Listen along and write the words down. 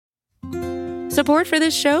Support for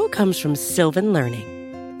this show comes from Sylvan Learning.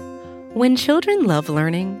 When children love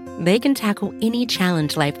learning, they can tackle any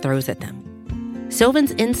challenge life throws at them.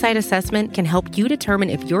 Sylvan's Insight Assessment can help you determine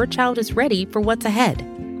if your child is ready for what's ahead.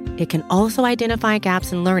 It can also identify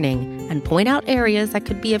gaps in learning and point out areas that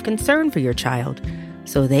could be of concern for your child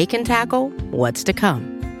so they can tackle what's to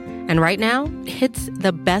come. And right now, it's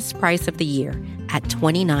the best price of the year at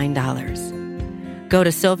 $29. Go to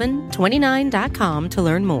sylvan29.com to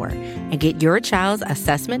learn more and get your child's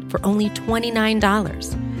assessment for only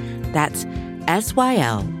 $29. That's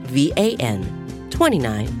SYLVAN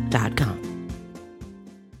 29.com.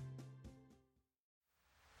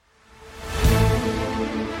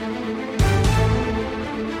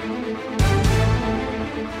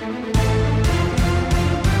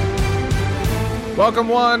 Welcome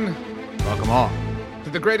one, welcome all, to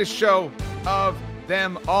the greatest show of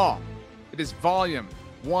them all. It is volume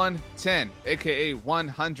 110, aka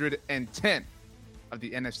 110 of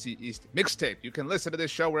the NFC East Mixtape. You can listen to this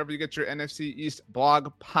show wherever you get your NFC East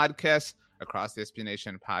blog podcasts across the SB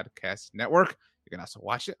Nation podcast network. You can also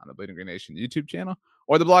watch it on the Bleeding Green Nation YouTube channel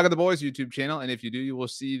or the Blog of the Boys YouTube channel. And if you do, you will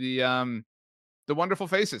see the wonderful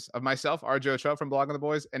faces of myself, RJ Ochoa from Blog of the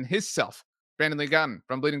Boys, and his self, Brandon Lee Gotton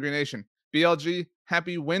from Bleeding Green Nation. BLG,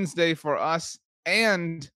 happy Wednesday for us,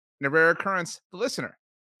 and in a rare occurrence, the listener.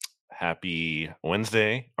 Happy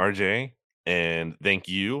Wednesday, RJ, and thank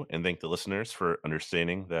you and thank the listeners for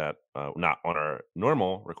understanding that not on our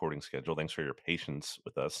normal recording schedule. Thanks for your patience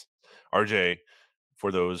with us. RJ,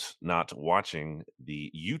 for those not watching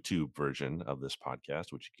the YouTube version of this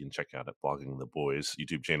podcast, which you can check out at Blogging the Boys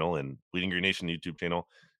YouTube channel and Bleeding Green Nation YouTube channel,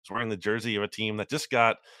 is wearing the jersey of a team that just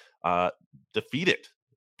got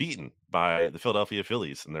beaten by the Philadelphia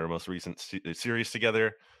Phillies in their most recent series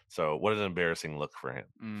together. So what an embarrassing look for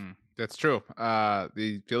him. That's true.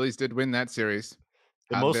 The Phillies did win that series.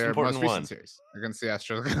 The most important most recent one. Series against the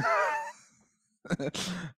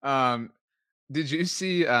Astros. Did you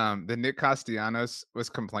see the Nick Castellanos was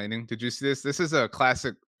complaining? Did you see this? This is a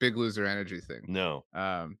classic Big Loser energy thing. No.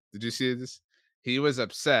 Did you see this? He was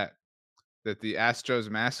upset that the Astros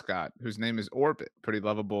mascot, whose name is Orbit, pretty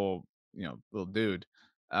lovable, little dude,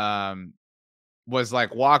 was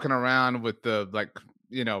like walking around with the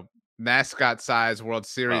mascot size World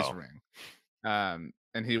Series ring.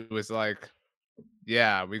 And he was like,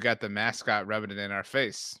 yeah, we got the mascot rubbing it in our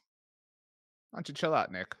face. Why don't you chill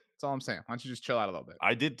out, Nick? That's all I'm saying. Why don't you just chill out a little bit?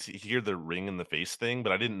 I did hear the ring in the face thing,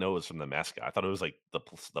 but I didn't know it was from the mascot. I thought it was like the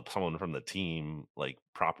someone from the team, like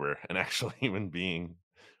proper, an actual human being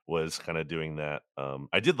was kind of doing that.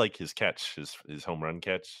 I did like his catch, his home run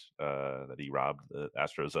catch that he robbed the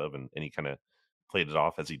Astros of, and he kind of played it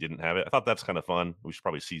off as he didn't have it. I thought that's kind of fun. We should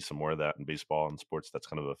probably see some more of that in baseball and sports. That's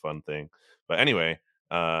kind of a fun thing. But anyway,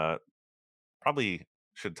 probably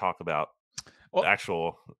should talk about the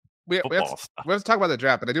actual football stuff. We have to talk about the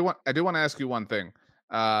draft, but I do want to ask you one thing,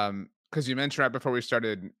 because you mentioned right before we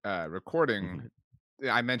started recording. Mm-hmm.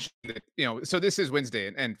 I mentioned it, so this is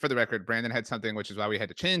Wednesday, and for the record, Brandon had something, which is why we had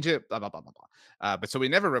to change it, blah, blah, blah, blah, blah. But so we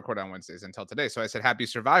never record on Wednesdays until today. So I said, happy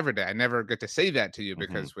Survivor Day. I never get to say that to you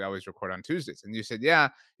because we always record on Tuesdays. And you said, yeah,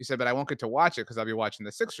 but I won't get to watch it because I'll be watching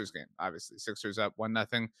the Sixers game. Obviously, Sixers up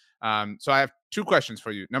 1-0. So I have two questions for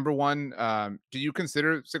you. Number one, do you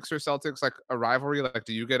consider Sixers Celtics like a rivalry? Like,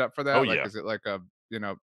 do you get up for that? Oh, like, yeah. Is it like a,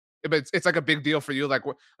 but it's like a big deal for you?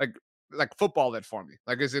 Like football it for me.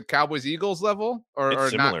 Like, is it Cowboys Eagles level or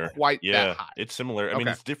similar. Not quite that high? It's similar. I mean,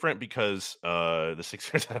 it's different because the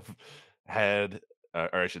Sixers have had,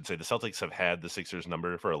 or I should say the Celtics have had the Sixers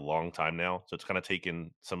number for a long time now. So it's kind of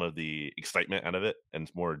taken some of the excitement out of it and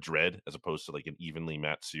it's more dread as opposed to like an evenly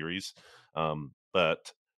matched series. I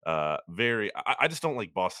just don't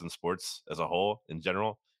like Boston sports as a whole in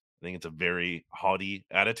general. I think it's a very haughty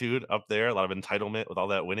attitude up there, a lot of entitlement with all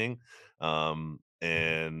that winning.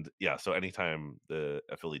 And yeah, so anytime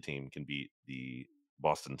a Philly team can beat the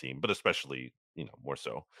Boston team, but especially, more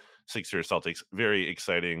so Sixers Celtics, very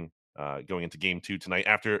exciting going into game 2 tonight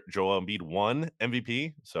after Joel Embiid won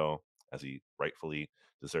MVP. So as he rightfully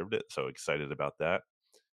deserved it. So excited about that.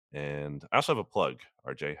 And I also have a plug,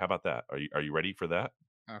 RJ. How about that? Are you ready for that?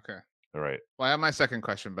 Okay. All right. Well, I have my second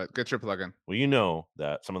question, but get your plug in. Well, you know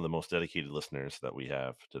that some of the most dedicated listeners that we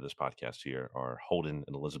have to this podcast here are Holden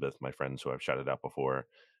and Elizabeth, my friends who I've shouted out before.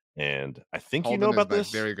 And I think Holden you know about is my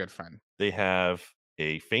this. Very good friend. They have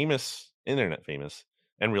a internet famous,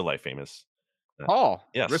 and real life famous. Paul.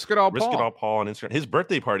 Yes. Risk It All Paul on Instagram. His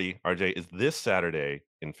birthday party, RJ, is this Saturday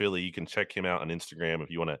in Philly. You can check him out on Instagram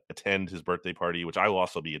if you want to attend his birthday party, which I will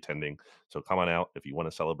also be attending. So come on out if you want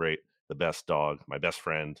to celebrate the best dog, my best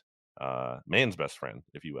friend, man's best friend,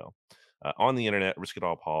 if you will, on the internet. Risk It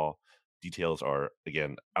All Paul. Details are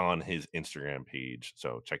again on his Instagram page,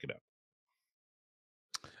 so check it out.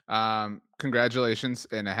 Congratulations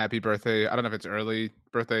and a happy birthday. I don't know if it's early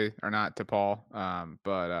birthday or not to Paul.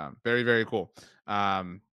 But very, very cool.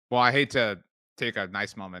 Well, I hate to take a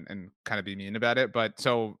nice moment and kind of be mean about it, but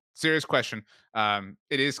so serious question.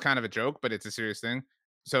 It is kind of a joke, but it's a serious thing.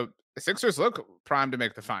 So the Sixers look primed to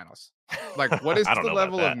make the finals. Like, what is I don't the know about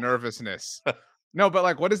level of that. nervousness? No, but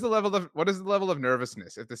like, what is the level of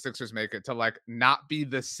nervousness if the Sixers make it to like not be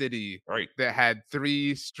the city Right. that had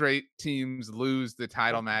 3 straight teams lose the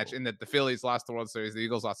title match, Oh, and that the Phillies lost the World Series, the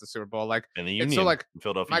Eagles lost the Super Bowl. Like, and the it's so Union, like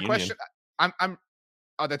Philadelphia my question. Union. I'm.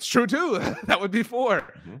 Oh, that's true too. That would be 4.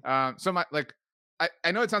 Mhm. So my like.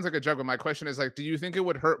 I know it sounds like a joke, but my question is like, do you think it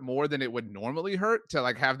would hurt more than it would normally hurt to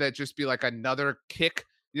like have that just be like another kick?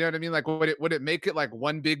 You know what I mean? Like, would it make it like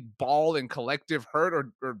one big ball and collective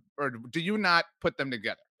hurt, or do you not put them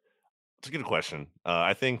together? It's a good question.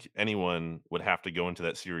 I think anyone would have to go into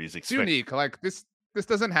that series It's expect unique. Like this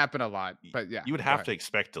doesn't happen a lot, but yeah, you would go have ahead. to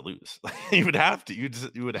expect to lose. You would have to. You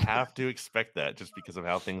would have to expect that just because of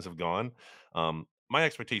how things have gone. My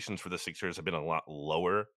expectations for the Sixers have been a lot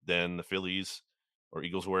lower than the Phillies or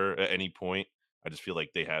Eagles were at any point. I just feel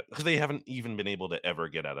like they had because they haven't even been able to ever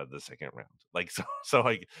get out of the second round. Like so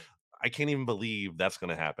like I can't even believe that's going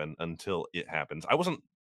to happen until it happens. I wasn't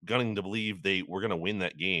gunning to believe they were going to win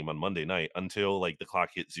that game on Monday night until like the clock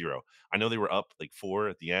hit 0. I know they were up like 4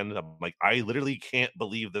 at the end. I'm like, I literally can't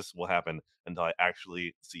believe this will happen until I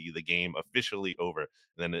actually see the game officially over. And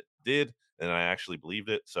then it did, and I actually believed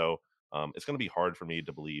it. So it's going to be hard for me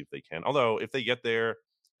to believe they can. Although if they get there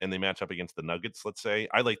and they match up against the Nuggets, let's say,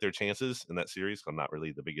 I like their chances in that series. I'm not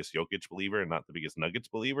really the biggest Jokic believer and not the biggest Nuggets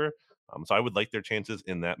believer. So I would like their chances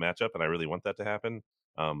in that matchup, and I really want that to happen.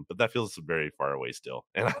 But that feels very far away still,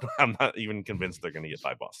 and I'm not even convinced they're going to get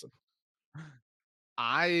by Boston.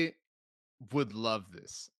 I would love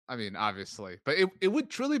this. I mean, obviously, but it would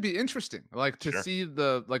truly be interesting, like to Sure. see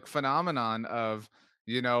the like phenomenon of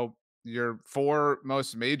you know your 4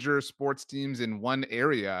 most major sports teams in one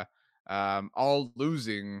area, all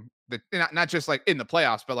losing the not just like in the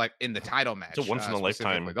playoffs, but like in the title It's a match once in a specifically.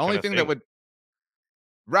 lifetime The kind only of thing that thing. would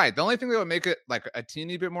Right. The only thing that would make it like a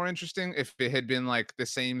teeny bit more interesting if it had been like the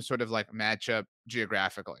same sort of like matchup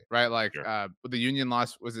geographically, right? Like Sure. the Union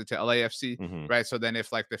loss was it to LAFC, Hmm. right? So then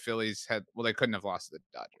if like the Phillies had well, they couldn't have lost to the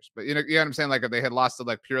Dodgers. But you know what I'm saying? Like if they had lost to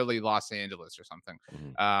like purely Los Angeles or something.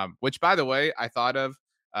 Hmm. Which by the way, I thought of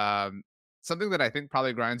um something that I think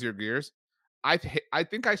probably grinds your gears. I think I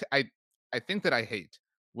think that I hate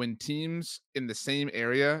when teams in the same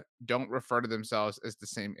area don't refer to themselves as the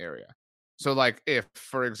same area. So like if,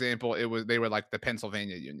 for example, they were like the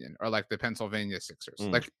Pennsylvania Union or like the Pennsylvania Sixers.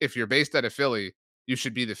 Mm, Like if you're based out of Philly, you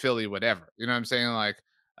should be the Philly whatever. You know what I'm saying? Like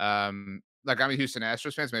I'm a Houston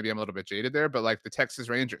Astros fan, so maybe I'm a little bit jaded there, but like the Texas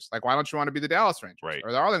Rangers, like why don't you want to be the Dallas Rangers right.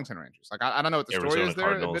 or the Arlington Rangers? Like I don't know what the story Arizona is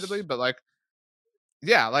there, admittedly, Cardinals. but like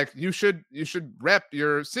yeah, like you should rep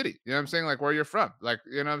your city. You know what I'm saying? Like where you're from. Like,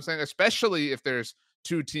 you know what I'm saying? Especially if there's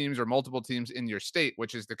 2 teams or multiple teams in your state,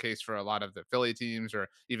 which is the case for a lot of the Philly teams or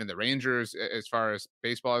even the Rangers as far as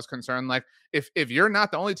baseball is concerned. Like if you're not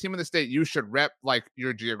the only team in the state, you should rep like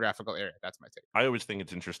your geographical area. That's my take. I always think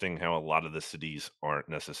it's interesting how a lot of the cities aren't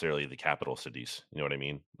necessarily the capital cities. You know what I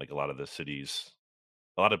mean? Like a lot of the cities,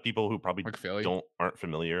 a lot of people who probably Like Philly. aren't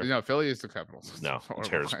familiar. You know, Philly is the capital. So it's No, a it's horrible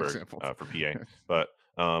Harrisburg example. for PA, but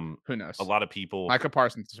Who a knows? lot of people Micah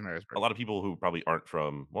Parsons is from a Harrisburg. lot of people who probably aren't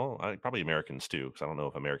from well, probably Americans too, because I don't know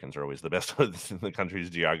if Americans are always the best with the country's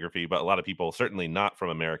geography, but a lot of people, certainly not from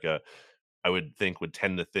America, I would think would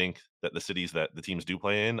tend to think that the cities that the teams do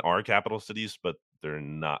play in are capital cities, but they're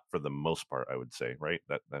not for the most part. I would say, right?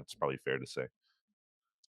 That's probably fair to say.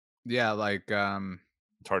 Yeah, like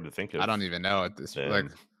It's hard to think I of don't even know at this like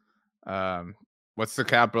them. um what's the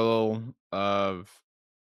capital of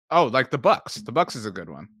Oh, like the Bucks. The Bucks is a good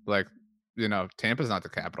one. Like, Tampa's not the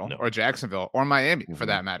capital, No, or Jacksonville, or Miami for hmm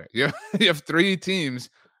that matter. You have 3 teams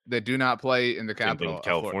that do not play in the same thing capital with of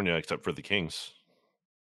Florida. California, except for the Kings.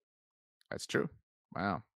 That's true.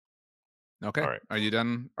 Wow. All Okay. right, Are you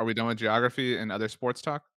done? Are we done with geography and other sports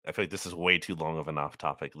talk? I feel like this is way too long of an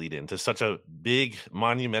off-topic lead into such a big,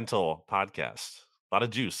 monumental podcast. A lot of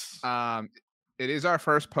juice. Um, it is our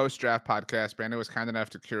first post-draft podcast. Brandon was kind enough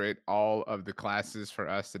to curate all of the classes for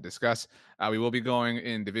us to discuss. We will be going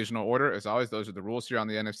in divisional order. As always, those are the rules here on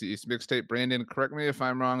the NFC East Mixtape. Brandon, correct me if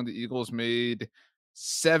I'm wrong. The Eagles made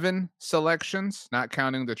 7 selections, not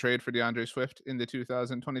counting the trade for DeAndre Swift in the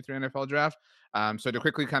 2023 NFL Draft. So to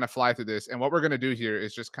quickly kind of fly through this, and what we're going to do here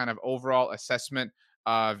is just kind of overall assessment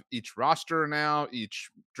of each roster now, each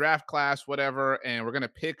draft class, whatever, and we're going to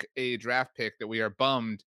pick a draft pick that we are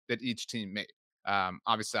bummed that each team made.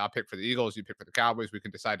 Obviously, I'll pick for the Eagles. You pick for the Cowboys. We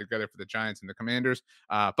can decide together for the Giants and the Commanders.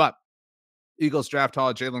 But Eagles draft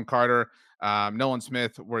haul, Jalen Carter, Nolan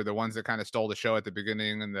Smith were the ones that kind of stole the show at the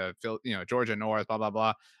beginning, and Georgia North, blah blah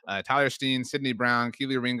blah. Tyler Steen, Sidney Brown,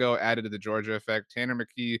 Keely Ringo added to the Georgia effect. Tanner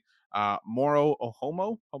McKee, Moro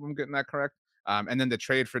Ohomo, hope I'm getting that correct. And then the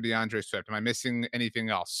trade for DeAndre Swift. Am I missing anything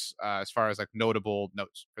else as far as like notable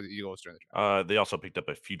notes for the Eagles during the draft? They also picked up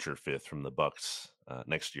a future fifth from the Bucks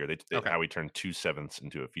next year. Okay. Howie turned 2/7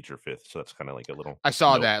 into a future fifth, so that's kind of like a little I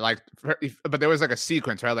saw note. that, like, but there was like a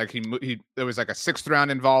sequence, right? Like there was like a 6th round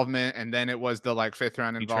involvement, and then it was the like 5th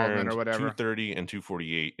round He involvement or turned whatever. 230 and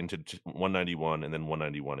 248 into 191, and then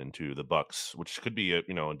 191 into the Bucks, which could be a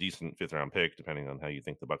decent 5th round pick depending on how you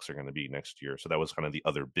think the Bucks are going to be next year. So that was kind of the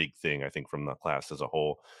other big thing I think from the class as a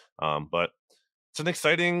whole. But it's an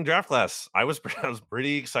exciting draft class. I was I was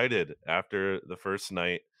pretty excited after the first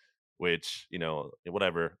night, which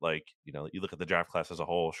whatever. Like you look at the draft class as a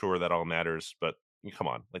whole. Sure, that all matters, but come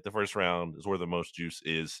on, like the first round is where the most juice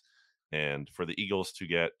is. And for the Eagles to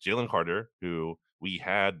get Jalen Carter, who we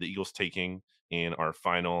had the Eagles taking in our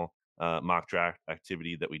final mock draft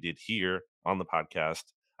activity that we did here on the podcast,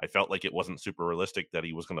 I felt like it wasn't super realistic that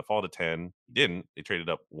he was going to fall to 10. He didn't. They traded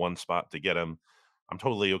up one spot to get him. I'm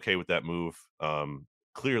totally okay with that move.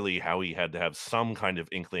 Clearly, Howie had to have some kind of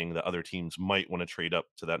inkling that other teams might want to trade up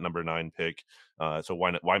to that number 9 pick. So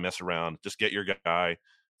why mess around? Just get your guy.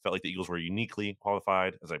 Felt like the Eagles were uniquely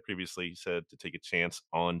qualified, as I previously said, to take a chance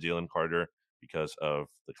on Jalen Carter because of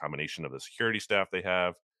the combination of the security staff they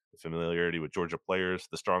have, the familiarity with Georgia players,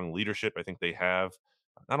 the strong leadership I think they have,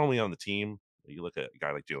 not only on the team. You look at a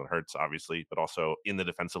guy like Jalen Hurts, obviously, but also in the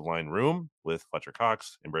defensive line room with Fletcher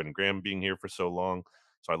Cox and Brandon Graham being here for so long.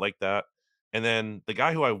 So I like that. And then the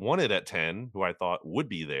guy who I wanted at 10, who I thought would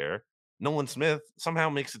be there, Nolan Smith, somehow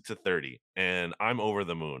makes it to 30. And I'm over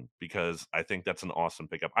the moon because I think that's an awesome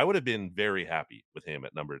pickup. I would have been very happy with him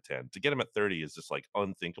at number 10. To get him at 30 is just like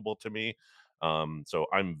unthinkable to me. So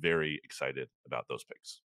I'm very excited about those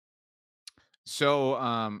picks.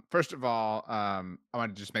 So, first of all, I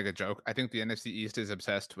want to just make a joke. I think the NFC East is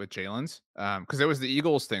obsessed with Jalen's, because there was the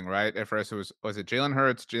Eagles thing, right? At first, it was it Jalen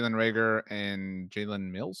Hurts, Jalen Rager, and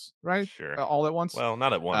Jalen Mills, right? Sure. All at once. Well,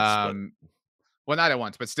 not at once, but Um, well, not at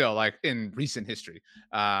once, but still, like in recent history.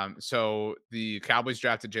 So the Cowboys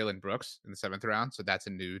drafted Jalen Brooks in the 7th round, so that's a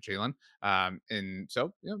new Jalen. And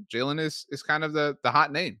so Jalen is kind of the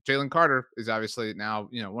hot name. Jalen Carter is obviously now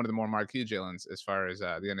one of the more marquee Jalen's as far as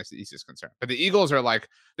the NFC East is concerned. But the Eagles are like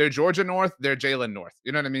they're Georgia North, they're Jalen North.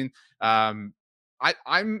 You know what I mean?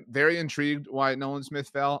 I'm very intrigued why Nolan Smith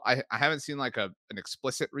fell. I haven't seen like an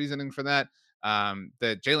explicit reasoning for that.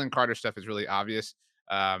 The Jalen Carter stuff is really obvious.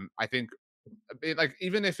 I think like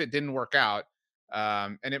even if it didn't work out,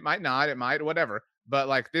 and it might not, it might whatever. But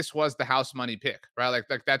like this was the house money pick, right?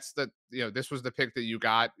 Like that's the this was the pick that you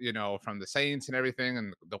got from the Saints and everything,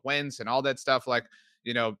 and the Wentz and all that stuff. Like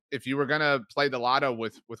if you were gonna play the lotto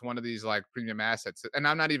with one of these like premium assets, and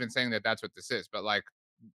I'm not even saying that that's what this is, but like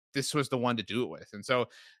this was the one to do it with. And so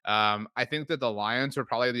I think that the Lions were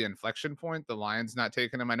probably the inflection point. The Lions not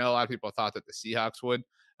taking him. I know a lot of people thought that the Seahawks would,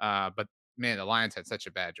 but man, the Lions had such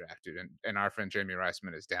a bad draft, dude. And our friend Jamie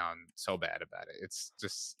Reisman is down so bad about it. It's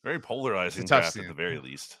just very it's a polarizing tough draft at the scene. very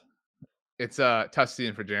least. It's a tough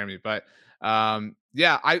scene for Jeremy. But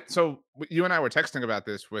so you and I were texting about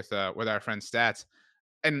this with our friend Stats.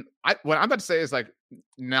 And what I'm about to say is like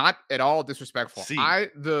not at all disrespectful.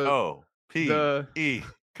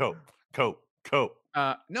 COPE cope.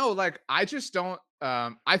 No, like I just don't.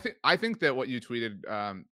 I think that what you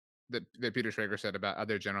tweeted, that Peter Schrager said about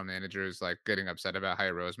other general managers like getting upset about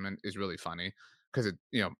Howie Roseman is really funny because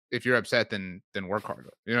if you're upset, then work harder.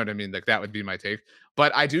 You know what I mean? Like that would be my take.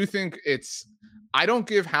 But I do think I don't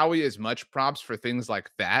give Howie as much props for things like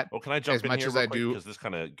that. Well, can I jump as in much here as real I quick? do? Because this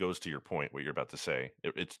kind of goes to your point, what you're about to say.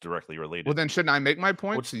 It's directly related. Well, then shouldn't I make my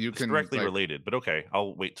point Well, so you it's can directly like, related, but okay,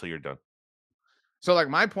 I'll wait till you're done. So like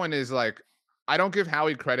my point is like I don't give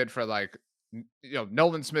Howie credit for like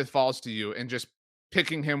Nolan Smith falls to you and just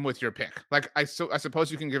picking him with your pick. Like I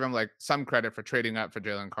suppose you can give him like some credit for trading up for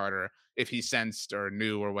Jalen Carter if he sensed or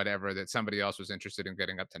knew or whatever that somebody else was interested in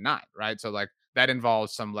getting up to 9, right? So like that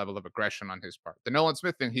involves some level of aggression on his part. The Nolan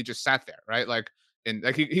Smith thing, he just sat there, right? Like and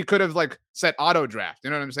like he could have like set auto draft,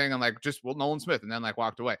 you know what I'm saying? And like just Nolan Smith and then like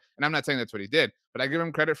walked away. And I'm not saying that's what he did, but I give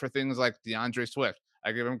him credit for things like DeAndre Swift.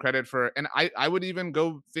 I give him credit for, and I would even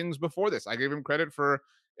go things before this. I gave him credit for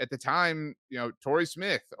at the time, Torrey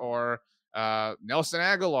Smith or Nelson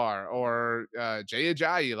Aguilar or Jay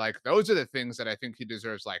Ajayi. Like those are the things that I think he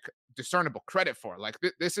deserves like discernible credit for. Like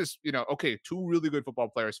this is, okay, two really good football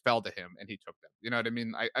players fell to him and he took them. You know what I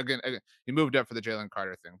mean? Again, he moved up for the Jalen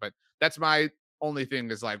Carter thing, but that's my only thing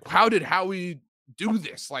is like, how did Howie do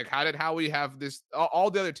this? Like, how did Howie have this? All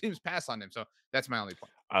the other teams pass on him. So that's my only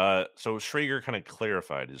point. So Schrager kind of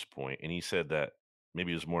clarified his point, and he said that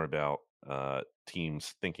maybe it was more about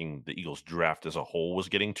teams thinking the Eagles draft as a whole was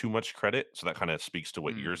getting too much credit. So that kind of speaks to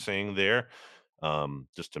what you're Mm, saying there.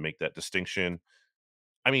 Just to make that distinction.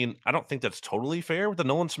 I mean, I don't think that's totally fair with the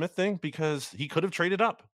Nolan Smith thing because he could have traded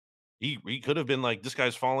up. He could have been like, this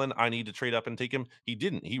guy's fallen. I need to trade up and take him. He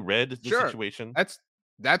didn't. He read the sure, situation.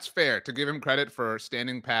 that's fair to give him credit for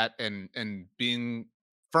standing pat and being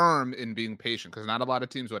firm in being patient because not a lot of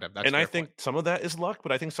teams would have. That's And I fair point. think some of that is luck,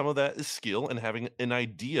 but I think some of that is skill and having an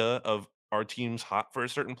idea of our team's hot for a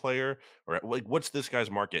certain player or like what's this guy's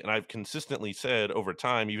market. And I've consistently said over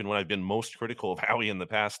time, even when I've been most critical of Howie in the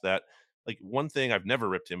past, that like one thing I've never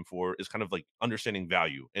ripped him for is kind of like understanding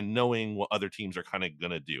value and knowing what other teams are kind of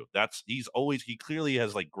gonna do. He clearly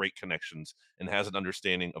has like great connections and has an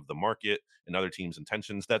understanding of the market and other teams'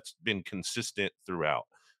 intentions. That's been consistent throughout.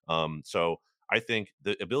 So I think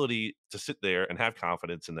the ability to sit there and have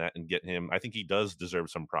confidence in that and get him, I think he does deserve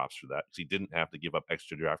some props for that because he didn't have to give up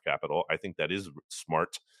extra draft capital. I think that is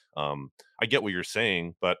smart. I get what you're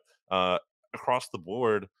saying, but across the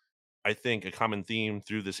board, I think a common theme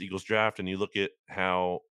through this Eagles draft, and you look at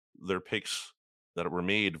how their picks that were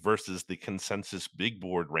made versus the consensus big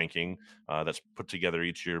board ranking that's put together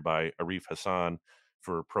each year by Arif Hassan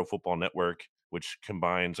for Pro Football Network, which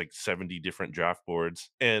combines like 70 different draft boards.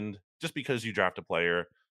 And just because you draft a player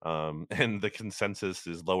and the consensus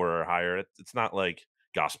is lower or higher, it's not like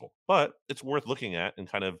gospel, but it's worth looking at and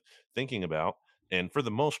kind of thinking about. And for the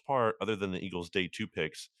most part, other than the Eagles' day two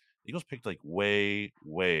picks, Eagles picked like way,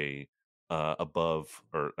 way above,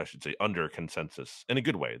 or I should say, under consensus in a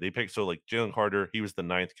good way. They picked so like Jalen Carter, he was the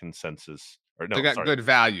ninth consensus, or They no, got sorry,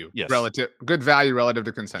 yes, good value relative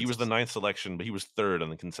to he was the consensus. ninth selection, but he was third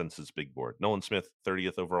on the consensus big board. Nolan Smith,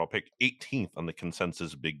 30th overall pick, 18th on the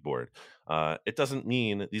consensus big board. It doesn't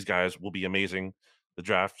mean these guys will be amazing. The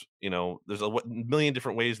draft, there's a million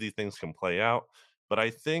different ways these things can play out, but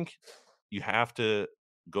I think you have to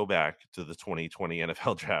go back to the 2020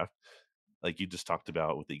 NFL draft like you just talked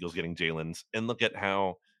about with the Eagles getting Jalen's, and look at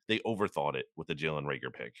how they overthought it with the Jalen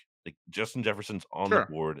Rager pick. Like Justin Jefferson's on the Sure.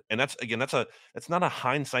 board, and that's not a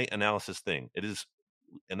hindsight analysis thing. It is,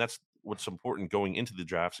 and that's what's important going into the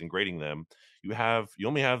drafts and grading them. You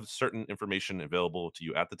only have certain information available to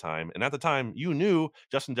you at the time, and at the time you knew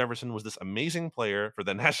Justin Jefferson was this amazing player for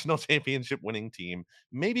the national championship winning team.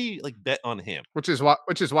 Maybe like bet on him. Which is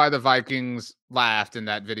why the Vikings laughed in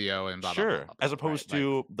that video and blah blah blah Sure, blah as blah. Right. opposed Like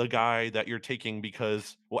to the guy that you're taking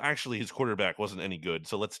because, well, actually, his quarterback wasn't any good,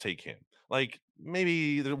 so let's take him. Like,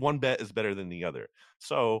 maybe the one bet is better than the other.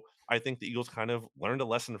 So, I think the Eagles kind of learned a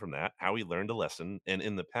lesson from that, how he learned a lesson, and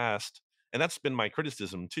in the past and that's been my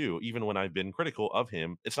criticism too, even when I've been critical of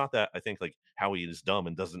him, it's not that I think, like, how he is dumb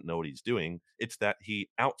and doesn't know what he's doing, it's that he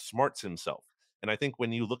outsmarts himself, and I think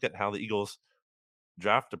when you look at how the Eagles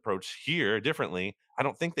draft approach here differently, I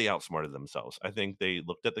don't think they outsmarted themselves. I think they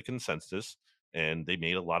looked at the consensus and they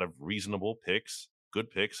made a lot of reasonable picks, good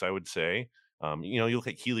picks, I would say. You look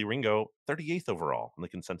at Keely Ringo, 38th overall on the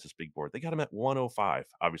consensus big board. They got him at 105.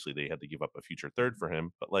 Obviously, they had to give up a future third for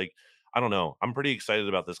him, but like, I don't know. I'm pretty excited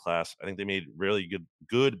about this class. I think they made really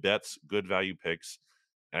good bets, good value picks.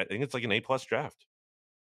 I think it's like an A+ draft.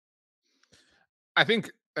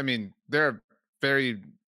 I mean, there are very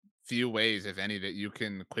few ways, if any, that you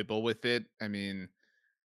can quibble with it. I mean,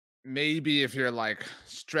 maybe if you're like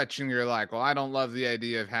stretching, you're like, well, I don't love the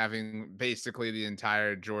idea of having basically the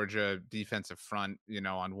entire Georgia defensive front,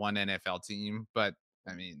 on one NFL team. But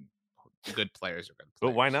I mean, good players are good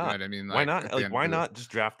But why players. You know not? what I mean? Why Like not? at the Like, end why of the not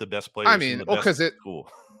just draft the best I players from mean, the well, best because it school?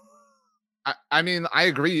 I mean, I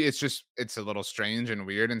agree. It's a little strange and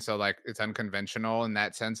weird, and so like it's unconventional in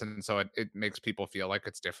that sense, and so it makes people feel like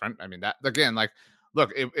it's different. I mean, that again, like,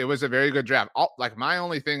 look, it was a very good draft. Like my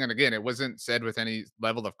only thing, and again, it wasn't said with any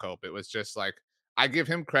level of cope. It was just like I give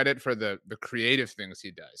him credit for the creative things he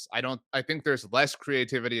does. I think there's less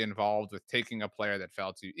creativity involved with taking a player that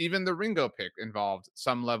fell to you. Even the Ringo pick involved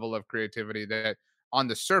some level of creativity that on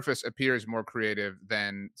the surface appears more creative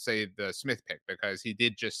than say the Smith pick because he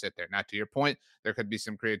did just sit there. Now, to your point, there could be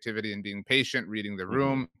some creativity in being patient, reading the Mhm.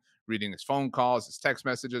 room, reading his phone calls, his text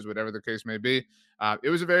messages, whatever the case may be. It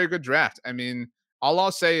was a very good draft. I mean, all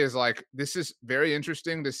I'll say is like this is very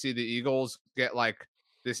interesting to see the Eagles get like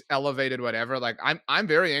this elevated whatever. Like I'm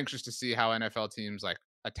very anxious to see how NFL teams like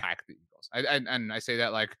attack the Eagles. handles. And I say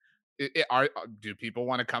that like, do people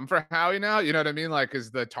want to come for Howie now? You know what I mean? Like, is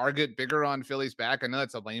the target bigger on Philly's back? I know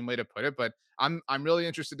that's a lame way to put it, but I'm really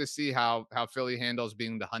interested to see how Philly handles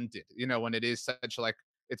being the hunted. You know, when it is such like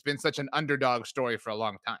it's been such an underdog story for a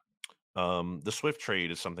long time. The Swift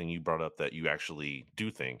trade is something you brought up that you actually do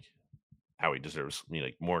think Howie deserves,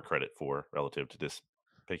 like more credit for relative to just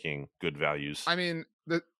picking good values. I mean,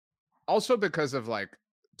 the also because of like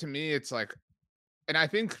to me, it's like, and I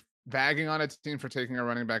think bagging on a team for taking a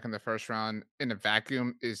running back in the first round in a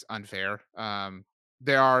vacuum is unfair.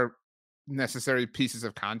 There are necessary pieces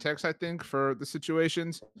of context, I think, for the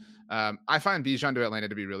situations. I find Bijan to Atlanta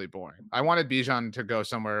to be really boring. I wanted Bijan to go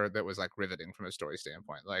somewhere that was like riveting from a story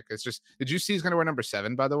standpoint. Like, it's just, did you see he's going to wear number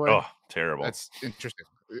 7, by the way? Oh, terrible. That's interesting.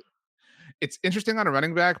 It's interesting on a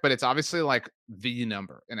running back, but it's obviously like the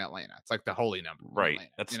number in Atlanta. It's like the holy number in Right.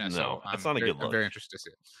 Atlanta, That's so no, that's not a good I'm look. very interested to see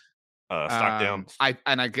it. Stock down.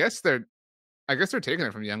 I guess they're taking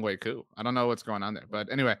it from Young Wei Koo. I don't know what's going on there,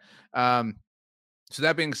 but anyway. Um, so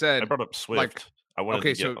that being I said, brought up like, Swift. I wanted to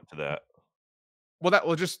okay, get so up to that.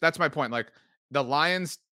 that's my point. Like, the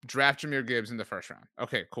Lions draft Jahmyr Gibbs in the first round.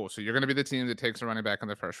 Okay, cool. So you're going to be the team that takes a running back in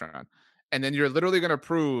the first round, and then you're literally going to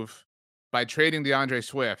prove by trading DeAndre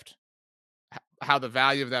Swift how the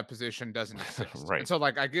value of that position doesn't exist. And Right. so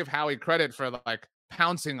like I give Howie credit for like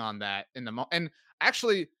pouncing on that in the and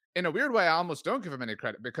actually in a weird way I almost don't give him any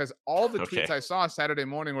credit because all the tweets Okay. I saw Saturday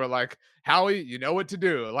morning were like, Howie, you know what to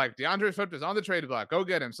do. Like, DeAndre Swift is on the trade block. Go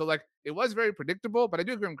get him. So like it was very predictable, but I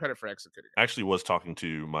do give him credit for executing I actually was talking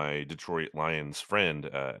to my Detroit Lions friend.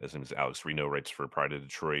 His name is Alex Reno, writes for Pride of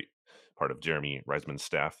Detroit, part of Jeremy Reisman's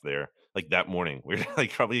staff there. Like that morning, we were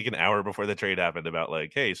like probably like an hour before the trade happened about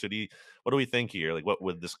like, hey, so what do we think here? Like, what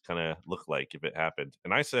would this kind of look like if it happened?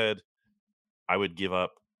 And I said I would give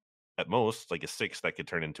up at most like a sixth that could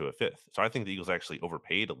turn into a fifth. So I think the Eagles actually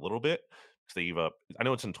overpaid a little bit because they gave up. I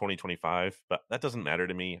know it's in 2025, but that doesn't matter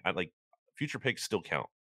to me. I like future picks still count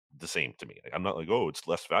the same to me. Like, I'm not like, oh, it's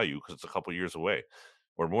less value because it's a couple years away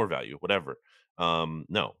or more value, whatever.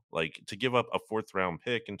 No, like to give up a fourth round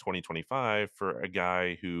pick in 2025 for a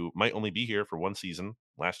guy who might only be here for one season,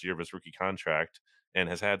 last year of his rookie contract, and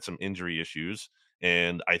has had some injury issues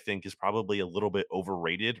and I think is probably a little bit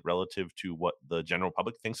overrated relative to what the general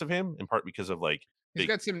public thinks of him, in part because of like He's big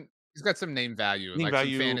got some he's got some name value, name like some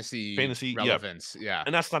value, fantasy fantasy. Yeah, relevance. Yeah.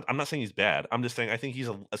 and that's not. I'm not saying he's bad. I'm just saying I think he's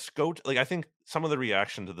a scout. Like I think some of the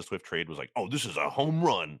reaction to the Swift trade was like, "Oh, this is a home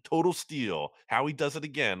run, total steal. How he does it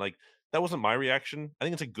again." Like that wasn't my reaction. I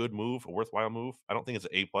think it's a good move, a worthwhile move. I don't think it's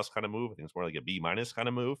an A plus kind of move. I think it's more like a B minus kind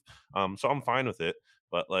of move. So I'm fine with it.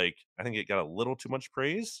 But like, I think it got a little too much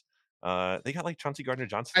praise. They got like Chauncey Gardner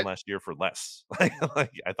Johnson I, last year for less.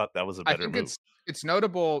 Like I thought that was a I better think move. it's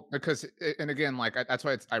notable because and again, like that's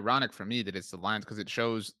why it's ironic for me that it's the Lions because it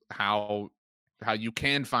shows how you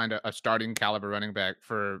can find a starting caliber running back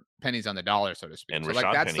for pennies on the dollar, so to speak. And So like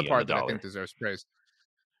Rashad that's the Penny on the part that I think dollar. deserves praise.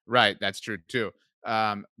 Right, that's true too.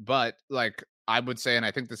 But like I would say, and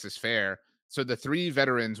I think this is fair. So the three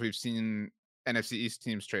veterans we've seen NFC East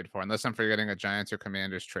teams trade for, unless I'm forgetting a Giants or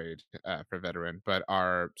Commanders trade for veteran, but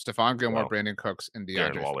are Stephon Gilmore, Well, Brandon Cooks, and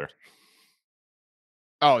Darren DeAndre Waller. Swift.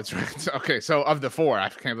 Oh, it's right. Okay, so of the 4, I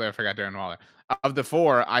can't believe I forgot Darren Waller. Of the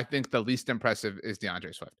 4, I think the least impressive is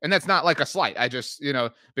DeAndre Swift. And that's not like a slight. I just,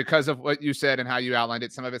 because of what you said and how you outlined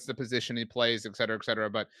it, some of it's the position he plays, et cetera, et cetera.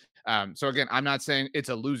 But so again, I'm not saying it's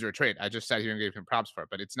a loser trade. I just sat here and gave him props for it,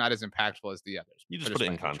 but it's not as impactful as the others. You For just put just it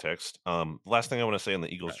my in opinion. context. The last thing I want to say on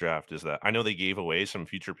the Eagles Right. draft is that I know they gave away some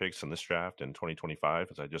future picks in this draft in 2025,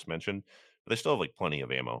 as I just mentioned, but they still have like plenty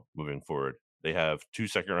of ammo moving forward. They have 2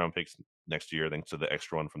 second round picks next year, thanks to the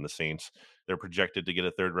extra one from the Saints. They're projected to get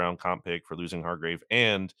a third round comp pick for losing Hargrave.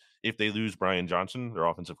 And if they lose Brian Johnson, their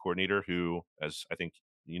offensive coordinator, who, as I think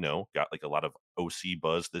got like a lot of OC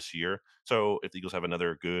buzz this year. So if the Eagles have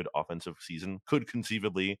another good offensive season, could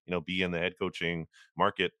conceivably, be in the head coaching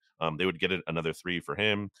market. They would get another 3 for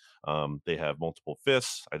him. They have multiple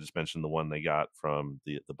fifths. I just mentioned the one they got from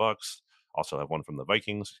the Bucks. Also have one from the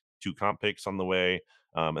Vikings. 2 comp picks on the way,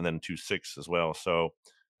 and then 2 six as well. So,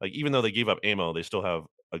 like even though they gave up ammo, they still have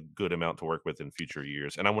a good amount to work with in future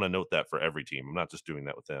years. And I want to note that for every team. I'm not just doing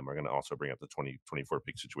that with them. I'm going to also bring up the 2024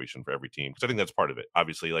 pick situation for every team because I think that's part of it.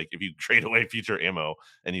 Obviously, like if you trade away future ammo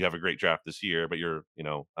and you have a great draft this year, but you're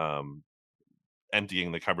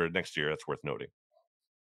emptying the cupboard next year, that's worth noting.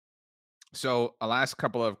 So a last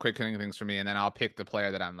couple of quick hitting things for me, and then I'll pick the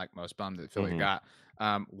player that I'm like most bummed that Philly Hmm. got.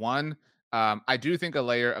 One, I do think a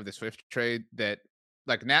layer of the Swift trade that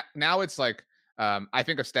like now it's like I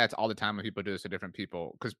think of stats all the time when people do this to different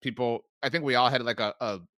people because I think we all had like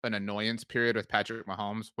an annoyance period with Patrick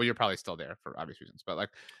Mahomes. Well, you're probably still there for obvious reasons, but like,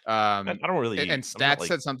 And um, I don't really. and I'm not stats like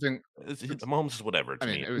said something. Mahomes is whatever I to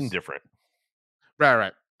mean, me. it It's was indifferent. right,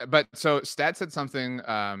 right. But so stats said something.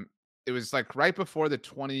 It was like right before the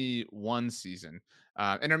 21 season.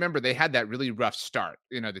 And remember, they had that really rough start.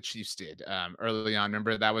 The Chiefs did early on.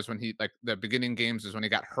 Remember, that was when he like the beginning games was when he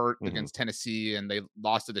got hurt Hmm. against Tennessee, and they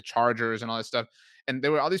lost to the Chargers and all that stuff. And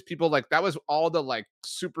there were all these people like that was all the like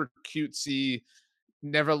super cutesy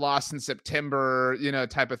never lost in September,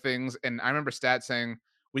 type of things. And I remember Stat saying,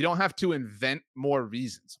 we don't have to invent more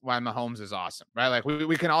reasons why Mahomes is awesome, right? Like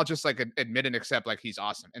we can all just like admit and accept like he's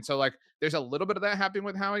awesome. And so like there's a little bit of that happening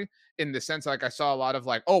with Howie in the sense like I saw a lot of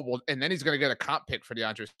like, oh well, and then he's gonna get a comp pick for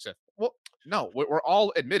DeAndre Swift. Well, no, we're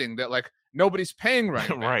all admitting that like nobody's paying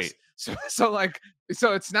running backs. Right.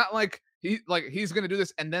 So it's not like he's gonna do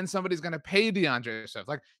this and then somebody's gonna pay DeAndre Swift.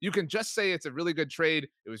 Like you can just say it's a really good trade.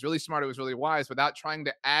 It was really smart. It was really wise without trying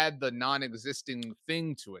to add the non-existing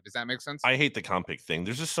thing to it. Does that make sense? I hate the comp pick thing.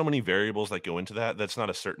 There's just so many variables that go into that. That's not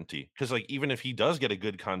a certainty. Because like even if he does get a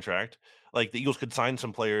good contract, like the Eagles could sign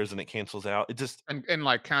some players and it cancels out. It just And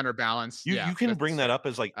like counterbalance. you Yeah, can that's bring that fair. up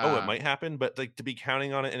as like, oh, it Um, might happen, but like to be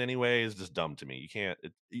counting on it in any way is just dumb to me. You can't.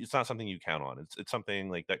 It's not something you count on. It's something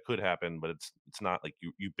like that could happen, but it's not like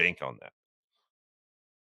you bank on that.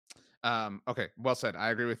 okay, well said. I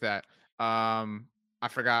agree with that. I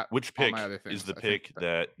forgot Which all my pick other is things. the I think pick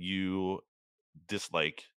that you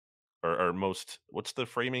dislike or most? What's the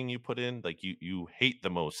framing you put in? Like you hate the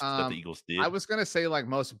most that the Eagles I did. was gonna say like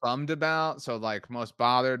most bummed about, so like most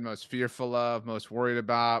bothered, most fearful of, most worried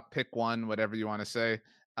about. Pick one, whatever you want to say.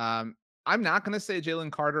 Um, I'm not gonna say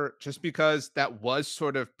Jalen Carter just because that was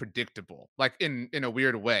sort of predictable, like in a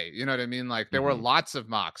weird way. You know what I mean? Like there were Hmm. lots of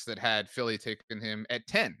mocks that had Philly taking him at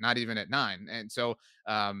 10, not even at 9, and so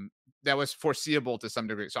um, that was foreseeable to some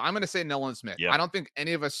degree. So I'm gonna say Nolan Smith. Yeah. I don't think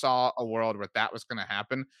any of us saw a world where that was gonna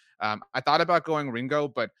happen. I thought about going Ringo,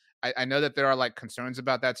 but I know that there are like concerns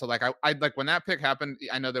about that. So like I like when that pick happened,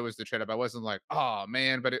 I know there was the trade up. I wasn't like, oh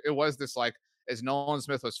man, but it was this like as Nolan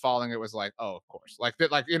Smith was falling, it was like, oh, of course. Like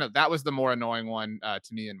that, like that was the more annoying one to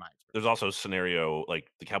me in my There's experience. also a scenario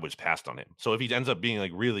like the Cowboys passed on him. So if he ends up being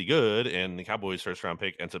like really good and the Cowboys first round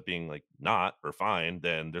pick ends up being like not or fine,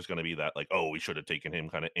 then there's going to be that like, oh, we should have taken him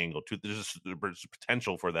kind of angle too. There's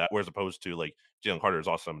potential for that. Whereas opposed to like Jalen Carter is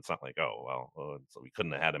awesome. It's not like, oh, well, so we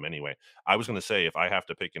couldn't have had him anyway. I was going to say if I have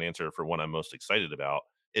to pick an answer for one I'm most excited about,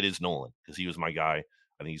 it is Nolan because he was my guy.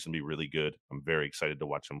 I think he's going to be really good. I'm very excited to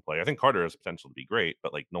watch him play. I think Carter has potential to be great,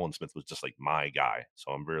 but like Nolan Smith was just like my guy.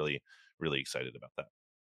 So I'm really, really excited about that.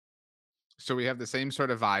 So we have the same sort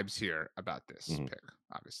of vibes here about this Mhm. pick,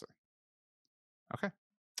 obviously. Okay.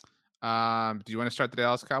 Do you want to start the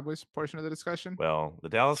Dallas Cowboys portion of the discussion? Well, the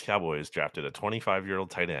Dallas Cowboys drafted a 25-year-old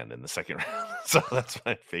tight end in the second round. So that's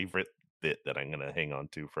my favorite bit that I'm going to hang on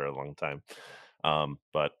to for a long time.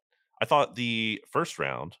 But I thought the first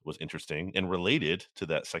round was interesting and related to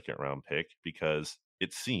that second round pick because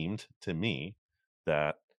it seemed to me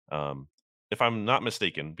that, um, if I'm not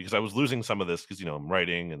mistaken, because I was losing some of this because, I'm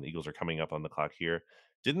writing and the Eagles are coming up on the clock here.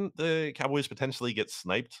 Didn't the Cowboys potentially get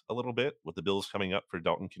sniped a little bit with the Bills coming up for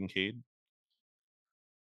Dalton Kincaid?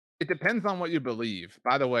 It depends on what you believe.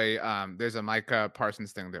 By the way, there's a Micah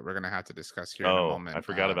Parsons thing that we're gonna have to discuss here in a Oh, I moment.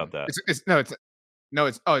 forgot about that. It's no, it's oh,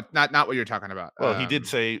 it's not what you're talking about. Well, he did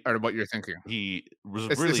say Or what you're thinking. he was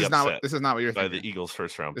This really is not upset this is not what you're by the thinking. Eagles'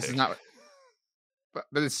 first round This is pick. not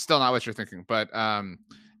but it's still not what you're thinking. But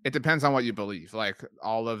it depends on what you believe. Like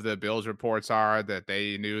all of the Bills reports are that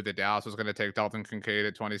they knew that Dallas was going to take Dalton Kincaid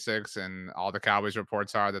at 26, and all the Cowboys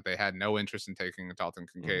reports are that they had no interest in taking Dalton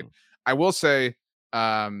Kincaid. Mhm, I will say,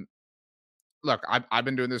 um, look, I've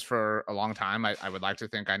been doing this for a long time. I would like to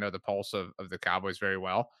think I know the pulse of the Cowboys very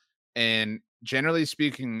well. And generally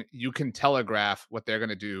speaking, you can telegraph what they're going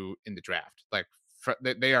to do in the draft. Like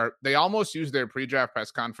they almost use their pre-draft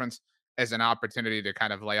press conference as an opportunity to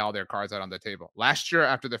kind of lay all their cards out on the table. Last year,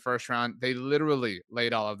 after the first round, they literally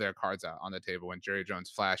laid all of their cards out on the table when Jerry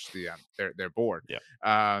Jones flashed their board. yeah,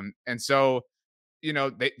 And so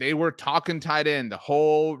they were talking tight end the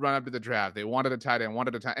whole run up to the draft. They wanted a tight end,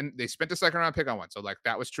 wanted a tight, and they spent a second round pick on one. So like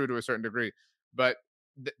that was true to a certain degree, but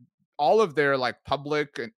th- all of their like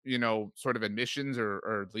public and sort of admissions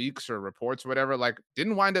or leaks or reports or whatever like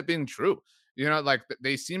didn't wind up being true. Like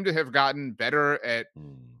they seem to have gotten better at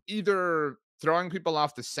mm, either throwing people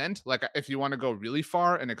off the scent, like if you want to go really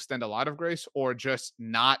far and extend a lot of grace, or just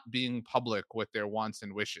not being public with their wants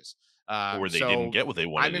and wishes. or they didn't So get what they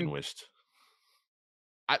I'm wanted and in wished.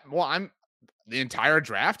 I well, I'm The entire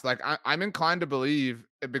draft? Like, I'm inclined to believe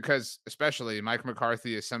because especially Mike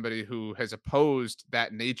McCarthy is somebody who has opposed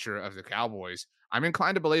that nature of the Cowboys. I'm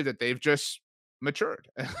inclined to believe that they've just matured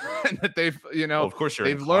and that they've, Well, of course, you're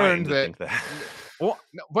they've learned inclined to that. think that. Well,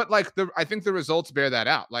 no, but like I think the results bear that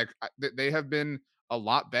out. Like they have been a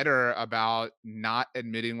lot better about not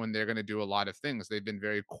admitting when they're going to do a lot of things. They've been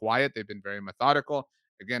very quiet. They've been very methodical.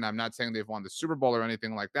 Again, I'm not saying they've won the Super Bowl or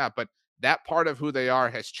anything like that, but that part of who they are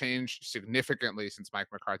has changed significantly since Mike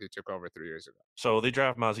McCarthy took over 3 years ago. So they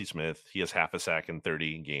draft Mozzie Smith. He has half a sack in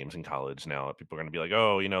 30 games in college. Now people are going to be like,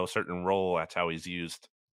 "Oh, certain role. That's how he's used."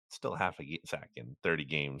 Still half a sack in 30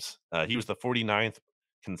 games. He was the 49th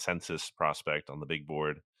consensus prospect on the big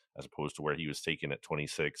board, as opposed to where he was taken at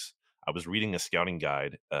 26. I was reading a scouting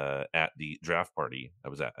guide at the draft party. I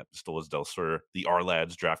was at Pistolas del Sur, the R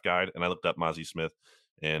Lads draft guide, and I looked up Mozzie Smith,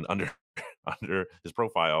 and under under his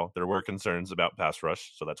profile, there were concerns about pass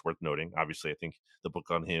rush, so that's worth noting. Obviously, I think the book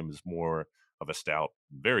on him is more of a stout,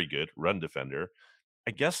 very good run defender.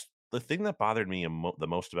 I guess the thing that bothered me the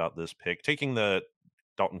most about this pick, taking the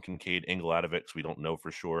Dalton Kincaid angle out of it, because we don't know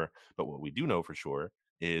for sure, but what we do know for sure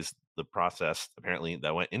is the process apparently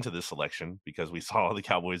that went into this selection, because we saw the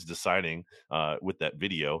Cowboys deciding with that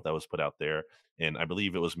video that was put out there, and I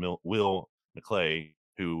believe it was Will McClay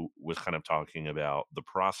who was kind of talking about the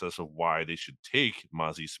process of why they should take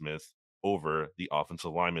Mozzie Smith over the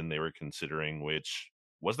offensive lineman they were considering, which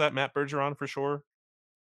was that Matt Bergeron for sure?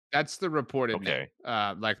 That's the reported name.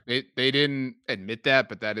 Okay. Like they didn't admit that,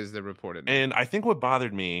 but that is the reported name. And I think what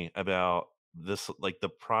bothered me about this, like the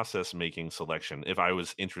process making selection, if I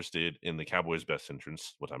was interested in the Cowboys' best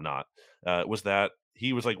interests, which I'm not, was that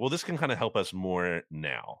he was like, well, this can kind of help us more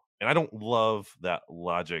now. And I don't love that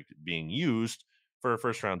logic being used for a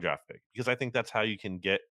first round draft pick, because I think that's how you can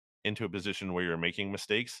get into a position where you're making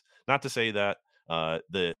mistakes. Not to say that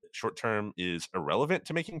the short term is irrelevant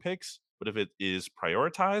to making picks, but if it is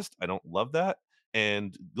prioritized, I don't love that.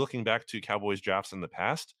 And looking back to Cowboys drafts in the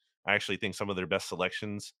past, I actually think some of their best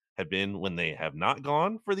selections have been when they have not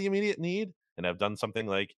gone for the immediate need and have done something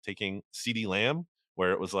like taking CD Lamb,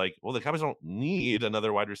 where it was like, well, the Cowboys don't need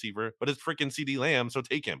another wide receiver, but it's freaking CD Lamb, so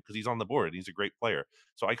take him because he's on the board. He's a great player.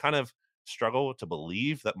 So I kind of struggle to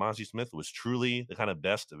believe that Mozzie Smith was truly the kind of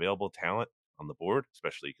best available talent on the board,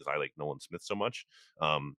 especially because I like Nolan Smith so much.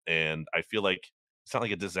 And I feel like it's not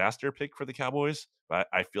like a disaster pick for the Cowboys, but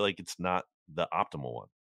I feel like it's not the optimal one.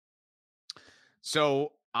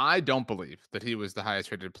 So I don't believe that he was the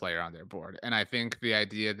highest rated player on their board. And I think the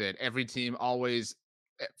idea that every team always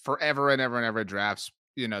forever and ever and ever drafts,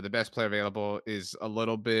 the best player available is a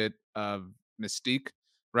little bit of mystique,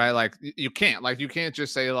 right? Like you can't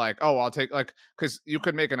just say like, oh, I'll take like because you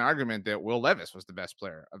could make an argument that Will Levis was the best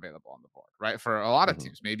player available on the board, right? For a lot of Mhm.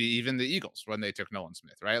 teams, maybe even the Eagles when they took Nolan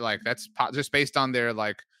Smith, right? Like that's just based on their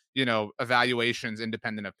like, evaluations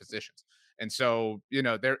independent of positions. And so,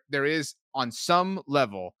 there is on some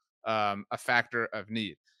level a factor of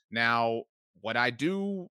need. Now, what I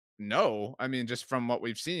do know, I mean, just from what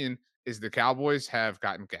we've seen, is the Cowboys have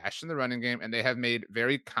gotten gashed in the running game, and they have made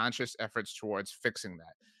very conscious efforts towards fixing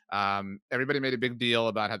that. Everybody made a big deal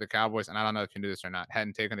about how the Cowboys, and I don't know if you knew this or not,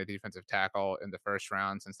 hadn't taken a defensive tackle in the first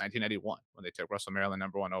round since 1981 when they took Russell Maryland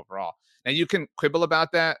 #1 overall. Now you can quibble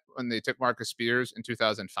about that when they took Marcus Spears in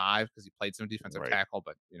 2005 because he played some defensive Right. tackle,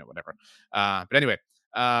 but whatever. But anyway,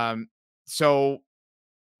 so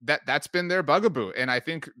that's been their bugaboo. And I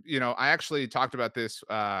think, I actually talked about this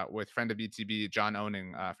with friend of ETB, John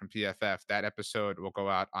Owning from PFF. That episode will go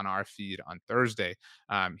out on our feed on Thursday.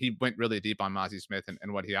 He went really deep on Mozzie Smith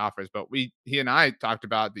and what he offers, but he and I talked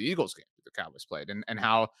about the Eagles game that the Cowboys played and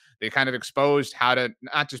how they kind of exposed how to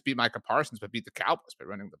not just beat Micah Parsons, but beat the Cowboys by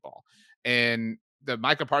running the ball. And the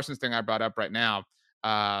Micah Parsons thing I brought up right now,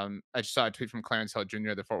 I just saw a tweet from Clarence Hill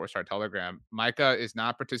Jr., the Fort Worth Star Telegram. Micah is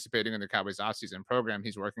not participating in the Cowboys offseason program.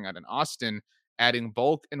 He's working at an Austin, adding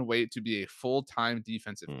bulk and weight to be a full-time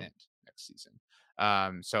defensive Mm. end next season.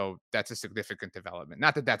 So that's a significant development.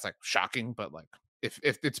 Not that that's like shocking, but like if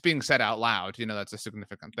it's being said out loud, that's a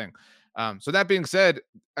significant thing. So that being said,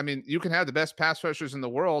 I mean, you can have the best pass rushers in the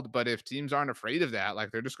world, but if teams aren't afraid of that, like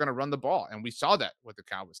they're just going to run the ball. And we saw that with the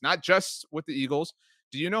Cowboys, not just with the Eagles.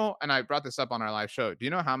 Do you know, and I brought this up on our live show, do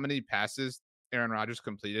you know how many passes Aaron Rodgers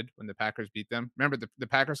completed when the Packers beat them? Remember, the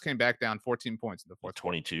Packers came back down 14 points in the fourth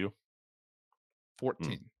quarter. 22. Mm.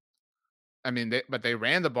 14. I mean, they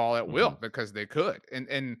ran the ball at Hmm. will because they could.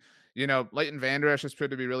 And Leighton Vander Esch has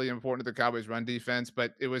proved to be really important to the Cowboys run defense,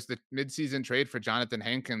 but it was the midseason trade for Jonathan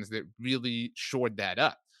Hankins that really shored that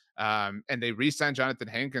up. And they re-signed Jonathan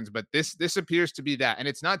Hankins, but this appears to be that. And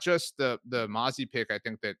it's not just the Mozzie pick, I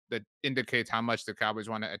think that indicates how much the Cowboys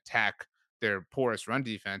want to attack their porous run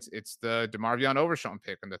defense. It's the DeMarvion Overshown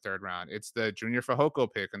pick in the third round. It's the Junior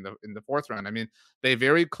Fajoko pick in the fourth round. I mean, they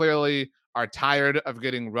very clearly are tired of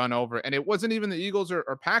getting run over. And it wasn't even the Eagles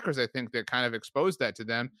or Packers, I think, that kind of exposed that to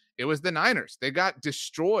them. It was the Niners. They got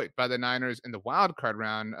destroyed by the Niners in the wild card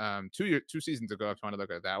round 2 seasons ago, if you want to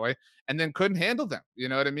look at it that way, and then couldn't handle them. You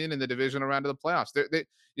know what I mean? In the divisional round of the playoffs.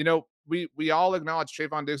 We all acknowledge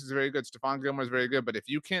Trayvon Diggs is very good. Stephon Gilmore is very good. But if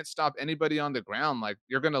you can't stop anybody on the ground, like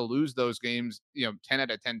you're going to lose those games, 10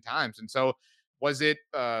 out of 10 times. And so was it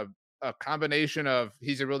a combination of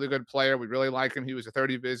he's a really good player. We really like him. He was a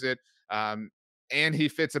 30 visit. Um, and he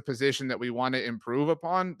fits a position that we want to improve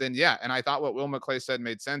upon, then yeah. And I thought what Will McClay said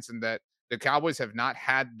made sense in that the Cowboys have not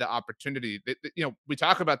had the opportunity. We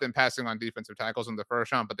talk about them passing on defensive tackles in the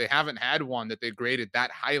first round, but they haven't had one that they graded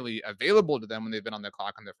that highly available to them when they've been on the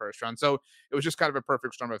clock in the first round. So it was just kind of a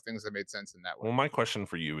perfect storm of things that made sense in that way. Well, my question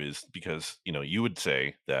for you is because, you would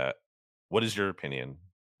say that what is your opinion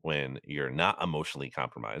when you're not emotionally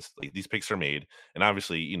compromised? Like these picks are made, and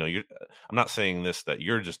obviously, I'm not saying this that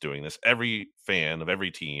you're just doing this. Every fan of every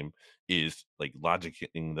team is like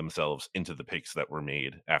logicking themselves into the picks that were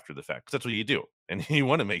made after the fact. 'Cause that's what you do, and you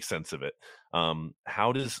want to make sense of it.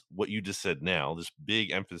 How does what you just said now, this big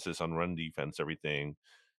emphasis on run defense, everything,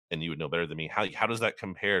 and you would know better than me. How does that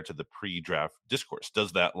compare to the pre-draft discourse?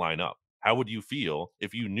 Does that line up? How would you feel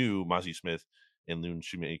if you knew Mozzie Smith and Loon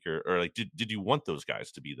Shoemaker, or like did you want those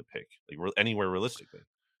guys to be the pick, like anywhere realistically?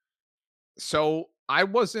 So I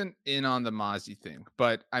wasn't in on the Mozzie thing,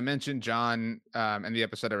 but I mentioned John in the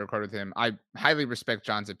episode I recorded with him. I highly respect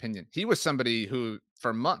John's opinion. He was somebody who,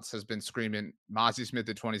 for months, has been screaming Mozzie Smith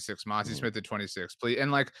at 26, Mozzie Mhm. Smith at 26, please.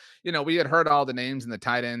 And like, we had heard all the names and the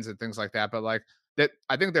tight ends and things like that, but like that,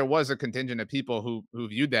 I think there was a contingent of people who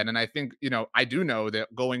viewed that. And I think, I do know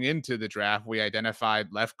that going into the draft, we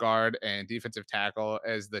identified left guard and defensive tackle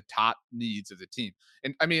as the top needs of the team.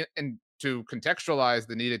 And I mean, and to contextualize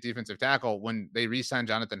the need at defensive tackle, when they re-signed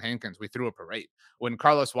Jonathan Hankins, we threw a parade. When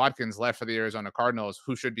Carlos Watkins left for the Arizona Cardinals,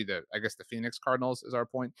 who should be the Phoenix Cardinals is our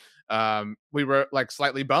point. We were like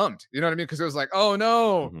slightly bummed, you know what I mean? Because it was like, oh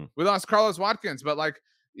no, Mhm. we lost Carlos Watkins, but like,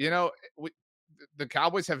 we the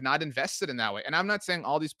Cowboys have not invested in that way. And I'm not saying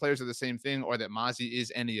all these players are the same thing or that Mozzie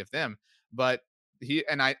is any of them, but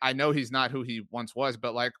I know he's not who he once was,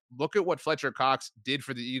 but like look at what Fletcher Cox did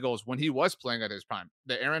for the Eagles when he was playing at his prime.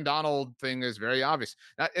 The Aaron Donald thing is very obvious.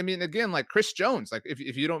 I mean, again, like Chris Jones, like if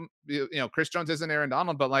you don't, Chris Jones isn't Aaron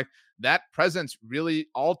Donald, but like that presence really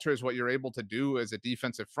alters what you're able to do as a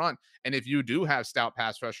defensive front. And if you do have stout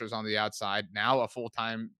pass rushers on the outside, now a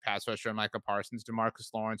full-time pass rusher, Micah Parsons,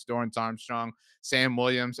 Demarcus Lawrence, Dorrance Armstrong, Sam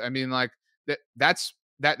Williams. I mean, like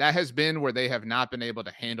that has been where they have not been able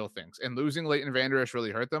to handle things. And losing Leighton Vander Esch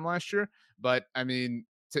really hurt them last year. But I mean,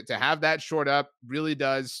 to have that short up really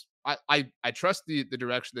does. I trust the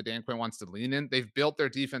direction that Dan Quinn wants to lean in. They've built their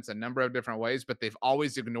defense a number of different ways, but they've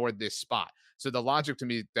always ignored this spot. So the logic to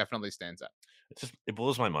me definitely stands out. It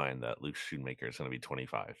blows my mind that Luke Shoemaker is going to be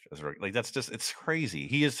 25 as a like it's crazy.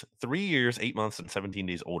 He is 3 years, 8 months, and 17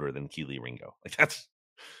 days older than Keely Ringo. Like that's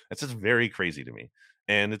just very crazy to me.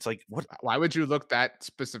 And it's like what Why would you look that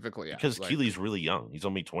specifically up? because Like, Keely's really young. He's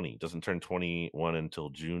only 20. Doesn't turn 21 until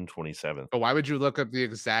June 27th. but why would you look up the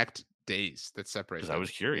exact days that separate Because I them was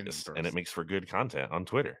in curious, and it birth? makes for good content on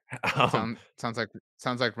Twitter. Um, Sounds like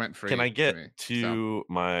rent can free I to get me. So to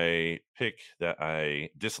my pick that I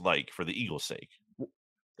dislike for the Eagles' sake?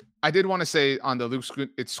 I did want to say on the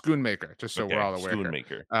it's Schoonmaker, just so we're Okay, all aware here.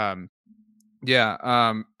 Schoonmaker. Um, Yeah,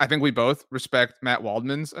 I think we both respect Matt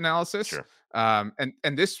Waldman's analysis. Sure.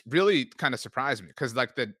 And this really kind of surprised me because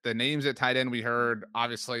like the names at tight end we heard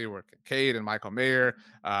obviously were Kincaid and Michael Mayer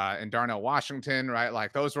and Darnell Washington, right?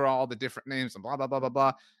 Like those were all the different names and blah blah blah blah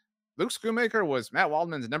blah. Luke Schoonmaker was Matt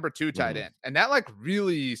Waldman's number 2 tight Mhm. end, and that like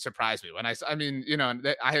really surprised me when I mean,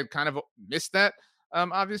 I had kind of missed that.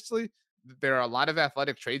 Obviously, there are a lot of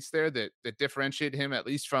athletic traits there that differentiate him at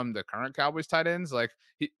least from the current Cowboys tight ends. Like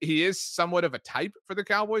he is somewhat of a type for the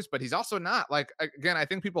Cowboys, but he's also not. Like again, I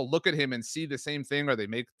think people look at him and see the same thing, or they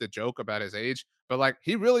make the joke about his age. But like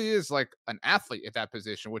he really is like an athlete at that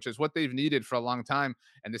position, which is what they've needed for a long time.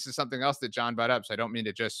 And this is something else that John brought up. So I don't mean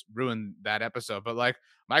to just ruin that episode, but like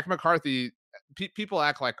Mike McCarthy, people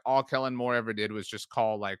act like all Kellen Moore ever did was just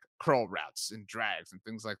call like curl routes and drags and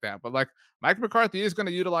things like that. But like Mike McCarthy is going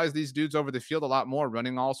to utilize these dudes over the field a lot more,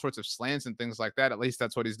 running all sorts of slants and things like that. At least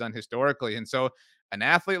that's what he's done historically. And so an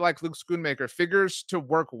athlete like Luke Schoonmaker figures to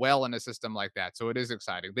work well in a system like that. So it is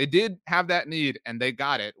exciting. They did have that need and they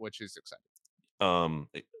got it, which is exciting.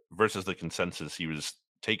 Versus the consensus, he was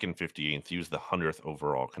taken 58th. He was the 100th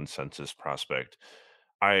overall consensus prospect.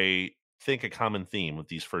 I think a common theme with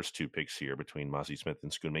these first two picks here between Mozzie Smith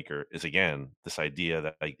and Schoonmaker is again this idea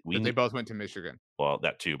that like we That they need. both went to Michigan. Well,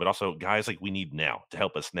 that too, but also guys like we need now to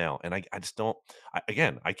help us now. And I just don't.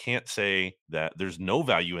 Again, I can't say that there's no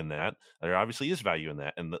value in that. There obviously is value in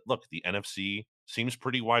that. And look, the NFC seems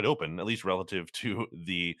pretty wide open, at least relative to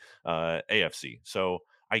the AFC. So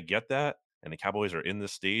I get that, and the Cowboys are in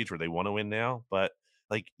this stage where they want to win now, but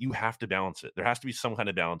like you have to balance it. There has to be some kind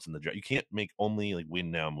of balance in the draft. You can't make only like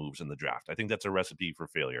win now moves in the draft. I think that's a recipe for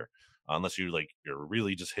failure unless you're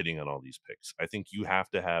really just hitting on all these picks. I think you have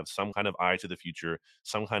to have some kind of eye to the future,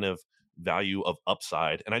 some kind of value of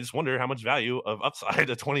upside. And I just wonder how much value of upside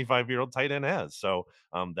a 25-year-old tight end has. So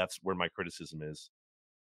that's where my criticism is.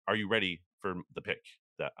 Are you ready for the pick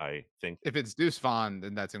that I think If it's Deuce Vaughn,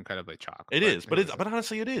 then that's incredibly chalk. it But is, who is it? but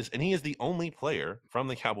honestly, it is, and he is the only player from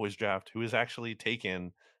the Cowboys draft who is actually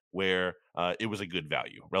taken where it was a good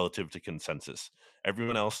value relative to consensus.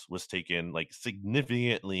 Everyone else was taken like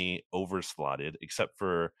significantly overslotted, except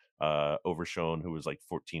for Overshown, who was like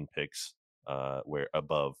 14 picks where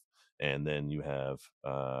above, and then you have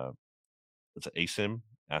what's it, Hasim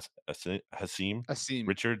Asim.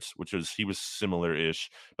 Richards, which was he was similar-ish,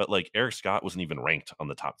 but like Eric Scott wasn't even ranked on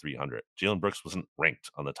the top 300. Jalen Brooks wasn't ranked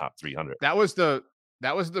on the top 300. That was the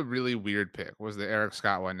really weird pick, was the Eric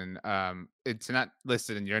Scott one, and, it's not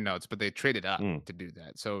listed in your notes, but they traded up Mm. to do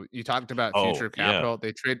that. So you talked about Oh future yeah, capital.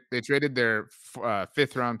 They traded their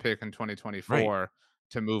 5th round pick in right. 2024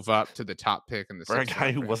 to move up to the top pick in the For a 6th guy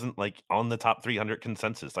round who draft. wasn't like on the top 300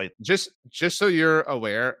 consensus, like Just so you're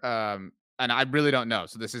aware, and I really don't know,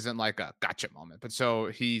 so this isn't like a gotcha moment, but so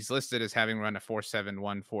he's listed as having run a 4.7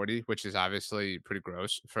 140, which is obviously pretty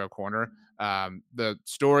gross for a corner. The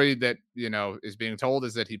story that is being told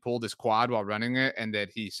is that he pulled his quad while running it, and that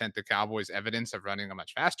he sent the Cowboys evidence of running a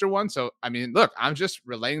much faster one. So I mean, look, I'm just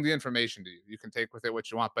relaying the information to you. You can take with it what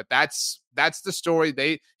you want, but that's the story.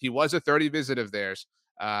 He was a 30 visit of theirs.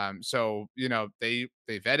 So they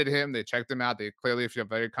vetted him, they checked him out, they clearly feel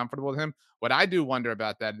very comfortable with him. What I do wonder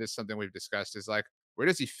about that, and this is something we've discussed, is like, where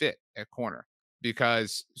does he fit at corner?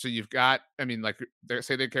 Because so you've got, I mean, like they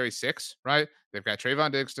say they carry six, right? They've got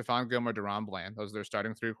Trayvon Diggs, Stephon Gilmore, Deron Bland. Those are their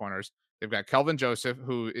starting three corners. They've got Kelvin Joseph,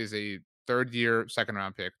 who is a third year second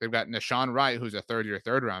round pick. They've got Nashawn Wright, who's a third year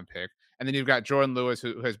third round pick. And then you've got Jordan Lewis,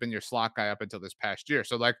 who has been your slot guy up until this past year.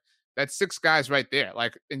 So like that's six guys right there.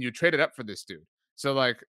 Like, and you traded up for this dude. So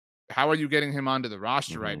like, how are you getting him onto the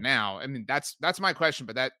roster right mhm. now? I mean, that's my question,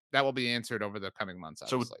 but that will be answered over the coming months,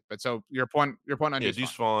 So obviously. But so your point on yeah, Deuce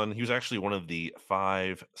Deuce Vaughn. Vaughn, he was actually one of the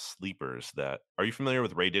 5 sleepers that are you familiar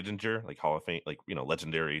with Ray Didinger, like Hall of Fame, like,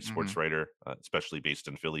 legendary Hmm. sports writer, especially based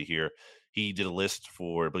in Philly here. He did a list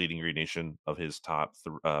for Bleeding Green Nation of his top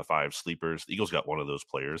 5 sleepers. The Eagles got one of those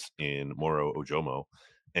players in Moro Ojomo,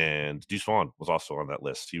 and Deuce Vaughn was also on that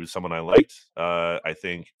list. He was someone I liked. I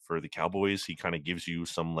think for the Cowboys, he kind of gives you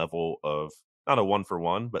some level of not a one for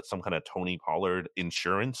one, but some kind of Tony Pollard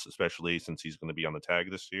insurance, especially since he's going to be on the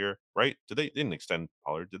tag this year, right? They didn't extend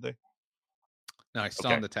Pollard, did they? No, he's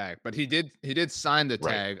still on Okay, the tag, but he did sign the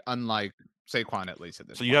right. tag, unlike Saquon at least at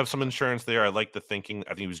this So you point. have some insurance there. I like the thinking. I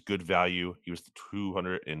think he was good value. He was the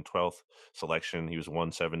 212th selection. He was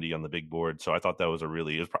 170 on the big board. So I thought that was I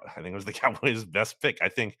think it was the Cowboys' best pick. I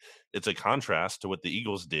think it's a contrast to what the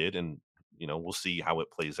Eagles did, and we'll see how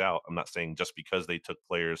it plays out. I'm not saying just because they took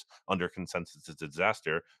players under consensus it's a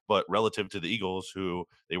disaster, but relative to the Eagles, who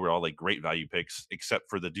they were all like great value picks, except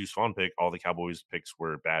for the Deuce Vaughn pick, all the Cowboys picks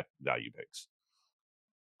were bad value picks.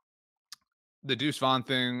 The Deuce Vaughn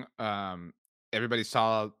thing, everybody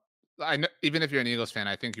saw. I know, even if you're an Eagles fan,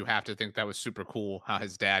 I think you have to think that was super cool how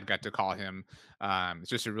his dad got to call him. It's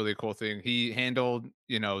just a really cool thing. He handled,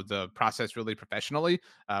 the process really professionally.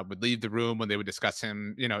 Would leave the room when they would discuss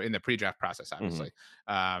him, in the pre-draft process, Mhm. obviously,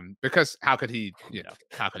 because how could he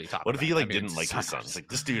talk What if about he it? I like mean, didn't it's like his son? It's Sanders. like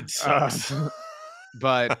this dude Um, sucks.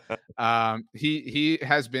 but he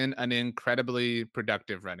has been an incredibly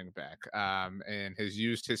productive running back, and has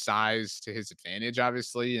used his size to his advantage,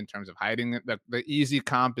 obviously, in terms of hiding it. The easy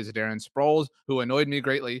comp is Darren Sproles, who annoyed me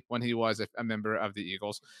greatly when he was a member of the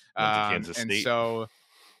Eagles. Went to Kansas And State. so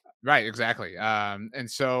Right, exactly. And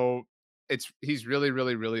so he's really,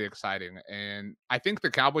 really, really exciting. And I think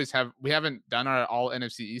we haven't done our all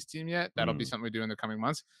NFC East team yet. That'll be Mm. something we do in the coming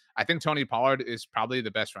months. I think Tony Pollard is probably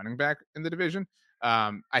the best running back in the division.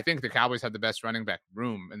 I think the Cowboys have the best running back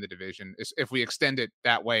room in the division if we extend it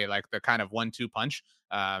that way, like the kind of 1-2 punch.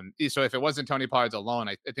 So if it wasn't Tony Pollard alone,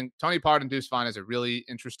 I think Tony Pollard and Deuce Vaughn is a really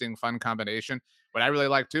interesting, fun combination. What I really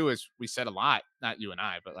like too is we said a lot, not you and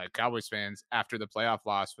I, but like Cowboys fans after the playoff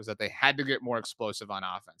loss, was that they had to get more explosive on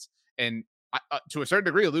offense. And to a certain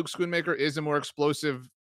degree, Luke Schoonmaker is a more explosive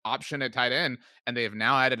option at tight end, and they have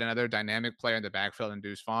now added another dynamic player in the backfield in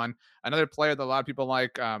Deuce Vaughn. Another player that a lot of people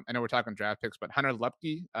like, I know we're talking draft picks, but Hunter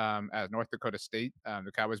Lupke at North Dakota State,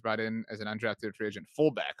 the Cowboys brought in as an undrafted free agent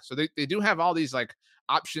fullback. So they do have all these like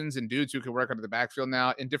options and dudes who can work under the backfield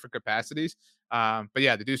now in different capacities. But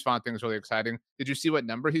yeah, the Deuce Vaughn thing is really exciting. Did you see what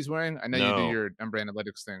number he's wearing? I know you do No, your number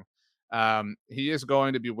analytics thing. He is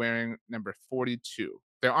going to be wearing number 42.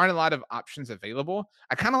 There aren't a lot of options available.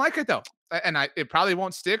 I kind of like it though, and it probably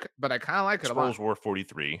won't stick, but I kind of like it a lot. Sproles wore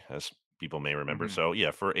 43, as people may remember. Mhm. So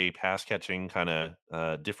yeah, for a pass catching kind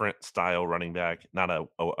of different style running back, not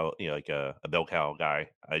like a bell cow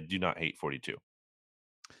guy. I do not hate 42.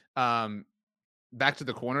 Um, Back to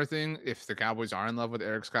the corner thing. If the Cowboys are in love with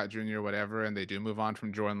Eric Scott Jr. or whatever, and they do move on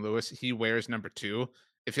from Jordan Lewis, he wears number 2.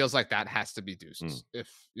 It feels like that has to be Mm. Deuce's.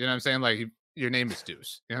 If you know what I'm saying, like your name is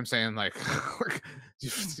Deuce. You know what I'm saying, like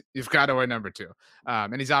you've got to wear number 2.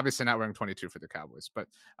 And he's obviously not wearing 22 for the Cowboys. But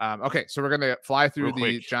okay, so we're gonna fly through Real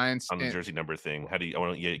quick the Giants on the and jersey number thing. How do you? I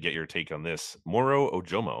want to get your take on this. Moro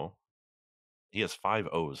Ojomo. He has 5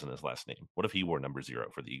 O's in his last name. What if he wore number 0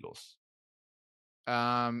 for the Eagles?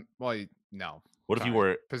 well, no, What if he sorry,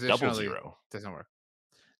 wore double positionally 0? doesn't work.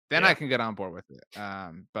 Then I Yeah. can get on board with it.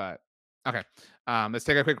 But okay, let's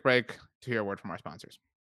take a quick break to hear a word from our sponsors.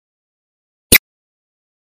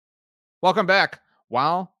 Welcome back.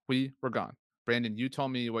 While we were gone, Brandon, you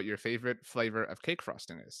told me what your favorite flavor of cake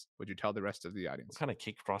frosting is. Would you tell the rest of the What audience? kind of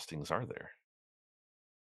cake frostings are there?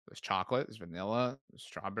 There's chocolate, there's vanilla, there's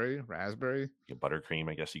strawberry, raspberry. Buttercream,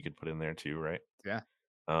 I guess you could put in there too, right? Yeah,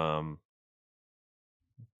 Um,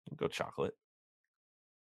 go chocolate.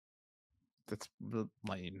 that's What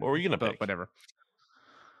were lame, you gonna but pick? whatever.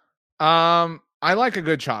 I like a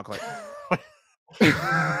good chocolate.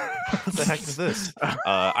 What the heck is this?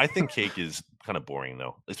 I think cake is kind of boring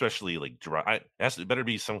though, especially like dry. It better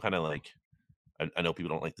be some kind of like I know people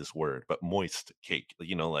don't like this word, but moist cake.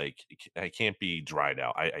 Like it can't be dried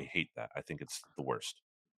out. I hate that. I think it's the worst.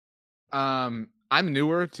 I'm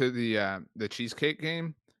newer to the cheesecake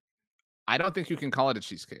game. I don't think you can call it a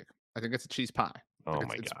cheesecake. I think it's a cheese pie. Oh Like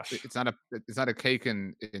my gosh, it's not a cake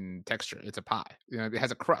in texture. It's a pie. You know, it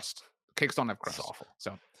has a crust. Cakes don't have this is crust. awful.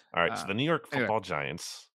 So All right, so the New York anyway, Football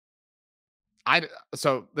Giants.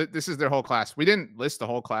 this is their whole class. We didn't list the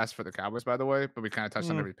whole class for the Cowboys, by the way, but we kind of touched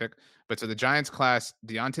on mm, every pick. But so the Giants class: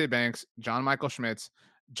 Deontay Banks, John Michael Schmitz,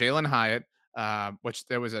 Jalen Hyatt, which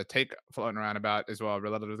there was a take floating around about as well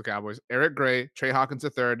related to the Cowboys. Eric Gray, Trey Hawkins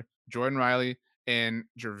III, Jordan Riley, and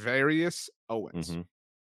Jervarius Owens. hmm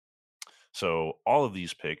So all of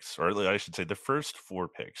these picks, or I should say, the first 4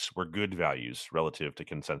 picks were good values relative to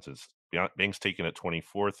consensus. Banks taken at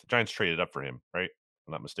 24th. Giants traded up for him, right? If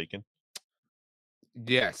I'm not mistaken.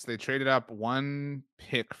 Yes, they traded up one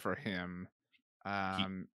pick for him, He,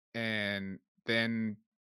 and then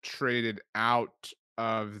traded out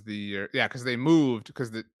of yeah, because they moved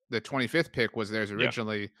because the 25th pick was theirs yeah.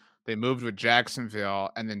 originally. They moved with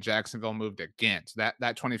Jacksonville, and then Jacksonville moved again. So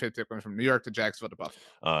that 25th pick went from New York to Jacksonville to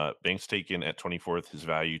Buffalo. Banks taken at 24th, his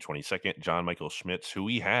value 22nd. John Michael Schmitz, who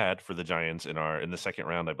we had for the Giants in the second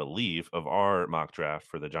round, I believe, of our mock draft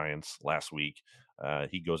for the Giants last week.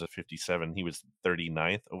 He goes at 57. He was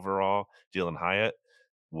 39th overall. Dylan Hyatt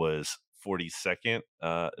was 42nd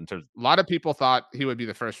in terms. A lot of people thought he would be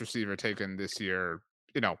the first receiver taken this year.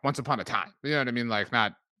 Once upon a time. You know what I mean? Like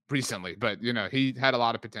not recently, but he had a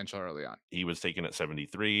lot of potential early on. He was taken at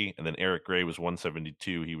 73, and then Eric Gray was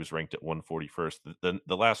 172. He was ranked at 141st.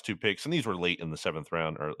 The last 2 picks, and these were late in the 7th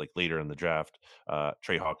round or like later in the draft.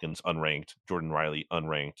 Trey Hawkins unranked, Jordan Riley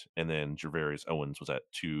unranked, and then Jervarius Owens was at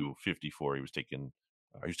 254. He was taken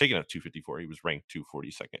at 254. He was ranked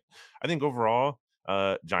 242nd. I think overall,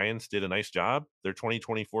 Giants did a nice job. Their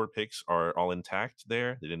 2024 picks are all intact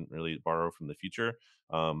there. They didn't really borrow from the future.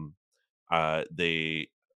 Um, they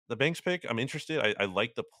the Banks pick, I'm interested. I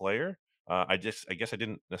like the player. I guess I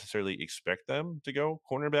didn't necessarily expect them to go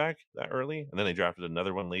cornerback that early, and then they drafted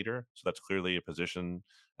another one later. So that's clearly a position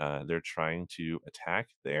they're trying to attack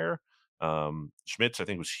there. Schmitz, I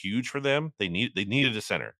think, was huge for them. They needed a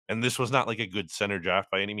center, and this was not like a good center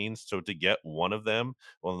draft by any means. So to get one of them,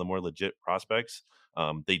 one of the more legit prospects,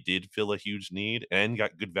 they did fill a huge need and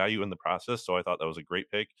got good value in the process. So I thought that was a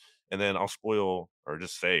great pick. And then I'll spoil or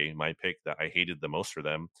just say my pick that I hated the most for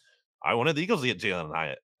them. I wanted the Eagles to get Jalen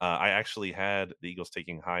Hyatt. I actually had the Eagles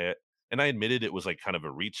taking Hyatt, and I admitted it was like kind of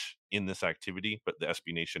a reach in this activity, but the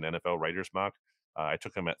SB Nation NFL writers mock, I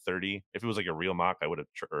took him at 30. If it was like a real mock, I would have,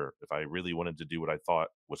 or if I really wanted to do what I thought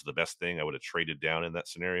was the best thing, I would have traded down in that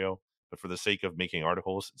scenario. But for the sake of making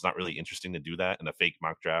articles, it's not really interesting to do that in a fake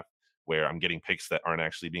mock draft where I'm getting picks that aren't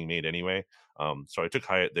actually being made anyway. So I took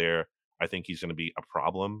Hyatt there. I think he's going to be a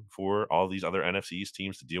problem for all these other NFC's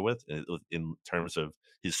teams to deal with in terms of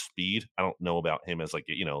his speed. I don't know about him as like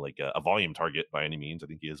like a volume target by any means. I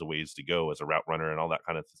think he has a ways to go as a route runner and all that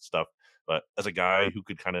kind of stuff. But as a guy who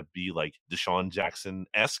could kind of be like Deshaun Jackson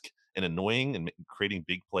esque and annoying and creating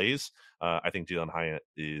big plays, I think Jalen Hyatt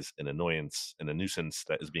is an annoyance and a nuisance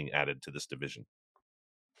that is being added to this division.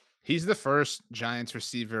 He's the first Giants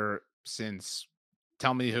receiver since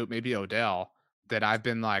tell me who, maybe Odell, that I've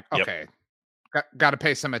been like, Yep. okay, got to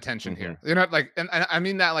pay some attention Hmm. here. Like, and I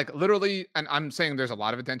mean that like literally, and I'm saying there's a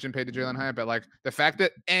lot of attention paid to Jalen Hyatt, but like the fact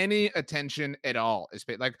that any attention at all is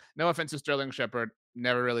paid, like no offense to Sterling Shepard,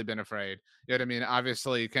 never really been afraid. You know what I mean?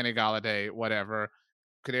 Obviously, Kenny Galladay, whatever.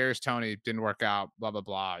 Kadarius Toney didn't work out, blah blah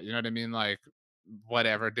blah. You know what I mean? Like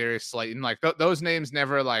whatever, Darius Slayton, like those names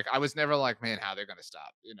never like I was never like, man, how they're gonna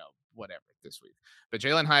stop, whatever this week. But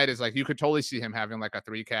Jalen Hyatt is like you could totally see him having like a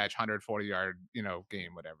 3-catch, 140-yard,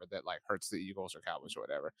 game, whatever that like hurts the Eagles or Cowboys or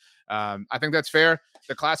whatever. I think that's fair.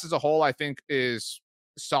 The class as a whole, I think, is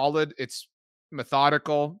solid. It's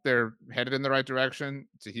methodical. They're headed in the right direction.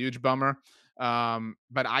 It's a huge bummer.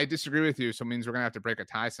 But I disagree with you. So it means we're gonna have to break a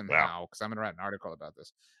tie Wow. somehow because I'm gonna write an article about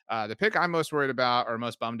this. The pick I'm most worried about or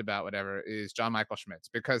most bummed about, whatever, is John Michael Schmitz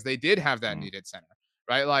because they did have that Mm. needed center,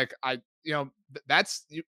 right? Like that's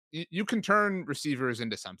you can turn receivers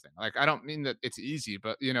into something. Like I don't mean that it's easy,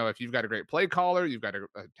 but if you've got a great play caller, you've got a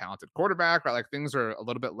talented quarterback, right? Like things are a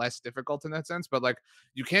little bit less difficult in that sense. But like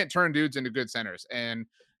you can't turn dudes into good centers. And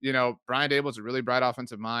Brian Dable's a really bright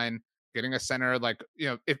offensive mind. Getting a center, like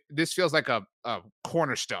if this feels like a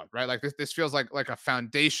cornerstone, right? Like this feels like a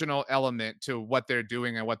foundational element to what they're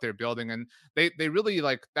doing and what they're building. And they really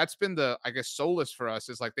like that's been the I guess solace for us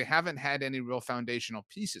is like they haven't had any real foundational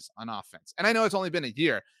pieces on offense. And I know it's only been a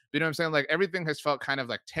year, but you know what I'm saying? Like everything has felt kind of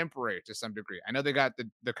like temporary to some degree. I know they got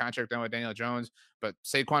the contract done with Daniel Jones, but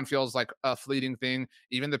Saquon feels like a fleeting thing.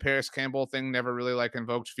 Even the Paris Campbell thing never really like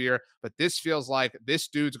invoked fear. But this feels like this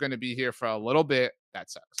dude's going to be here for a little bit. That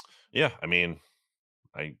sucks. Yeah, I mean,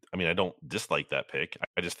 I don't dislike that pick.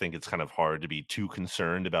 I just think it's kind of hard to be too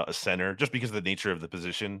concerned about a center just because of the nature of the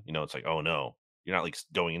position. It's like, oh no, you're not like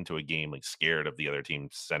going into a game like scared of the other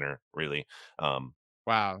team's center, really. Um,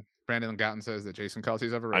 Wow. Brandon Gouton says that Jason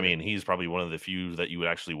Kelsey's I overrated. mean, he's probably one of the few that you would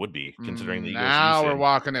actually would be considering the Eagles' Now we're usage.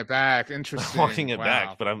 walking it back. Walking Interesting. it back,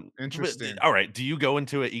 Wow. but Interesting. all right. Do you go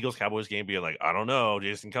into an Eagles Cowboys game being like, I don't know,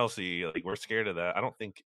 Jason Kelsey, like we're scared of that? I don't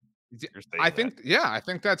think you're I saying that. think, yeah, I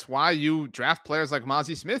think that's why you draft players like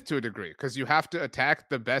Mozzie Smith to a degree, because you have to attack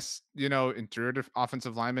the best, intuitive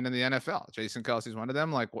offensive lineman in the NFL. Jason Kelsey's one of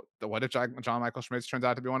them. Like, what if John Michael Schmitz turns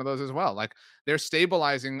out to be one of those as well? Like, they're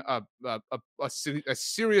stabilizing a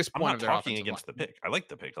serious I'm point not of their talking offensive line. against the pick. I like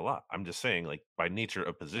the pick a lot. I'm just saying, like, by nature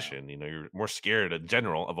of position, you're more scared in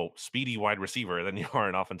general of a speedy wide receiver than you are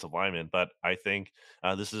an offensive lineman. But I think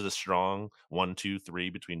this is a strong 1, 2, 3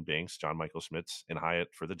 between Banks, John Michael Schmitz, and Hyatt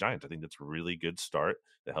for the Giants. I think that's a really good start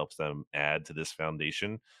that helps them add to this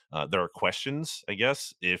foundation. There are questions, I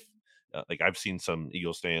guess, if like I've seen some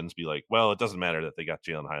Eagles fans be like, well, it doesn't matter that they got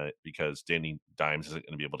Jalen Hyatt because Danny Dimes isn't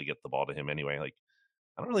going to be able to get the ball to him anyway. Like,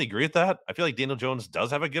 I don't really agree with that. I feel like Daniel Jones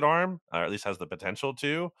does have a good arm, or at least has the potential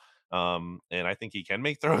to. And I think he can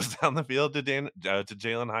make throws down the field to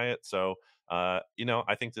Jalen Hyatt. So, I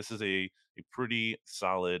think this is a pretty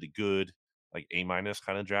solid, good, like A-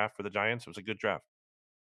 kind of draft for the Giants. It was a good draft.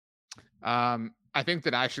 I think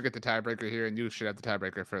that I should get the tiebreaker here, and you should have the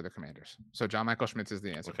tiebreaker for the Commanders. So John Michael Schmitz is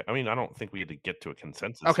the answer. Okay. I mean, I don't think we had to get to a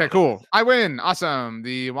consensus Okay, on it. cool. I win. Awesome.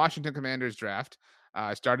 The Washington Commanders draft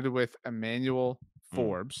started with Emmanuel Mm.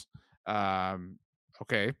 Forbes.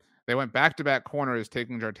 Okay. They went back to back corners,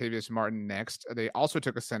 taking Jartavius Martin next. They also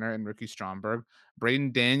took a center in Ricky Stromberg.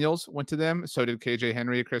 Braden Daniels went to them. So did KJ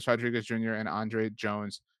Henry, Chris Rodriguez Jr., and Andre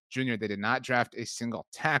Jones Jr. They did not draft a single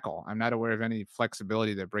tackle. I'm not aware of any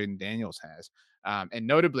flexibility that Braden Daniels has. And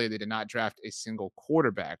notably, they did not draft a single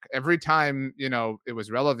quarterback. Every time, it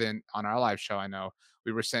was relevant on our live show, I know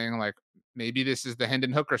we were saying like maybe this is the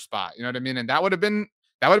Hendon Hooker spot. You know what I mean? And that would have been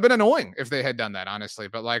annoying if they had done that, honestly.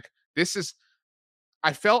 But like this is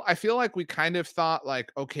I feel like we kind of thought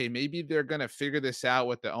like, okay, maybe they're gonna figure this out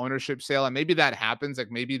with the ownership sale, and maybe that happens. Like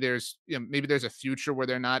maybe there's a future where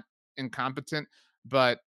they're not incompetent,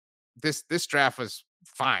 but this draft was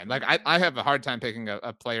fine. Like I have a hard time picking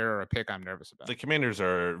a player or a pick I'm nervous about. The Commanders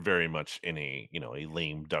are very much in a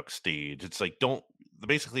lame duck stage. It's like don't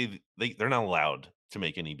basically they're not allowed to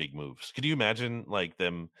make any big moves. Could you imagine like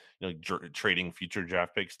them trading future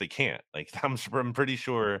draft picks? They can't. Like I'm pretty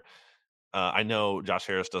sure. I know Josh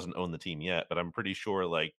Harris doesn't own the team yet, but I'm pretty sure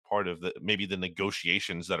like part of the maybe the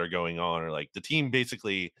negotiations that are going on are like the team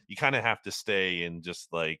basically you kind of have to stay and just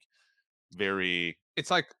like very.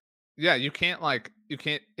 It's like, yeah, you can't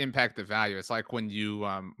impact the value. It's like when you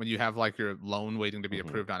have like your loan waiting to be Mhm.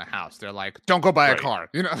 approved on a house. They're like, don't go buy a Right. car,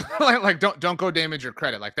 you know, like don't go damage your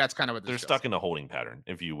credit. Like that's kind of what this They're feels stuck in a holding pattern,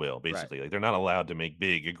 if you will, like. Right. basically. Like they're not allowed to make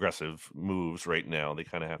big aggressive moves right now. They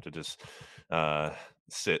kind of have to just uh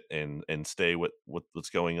sit and stay with what's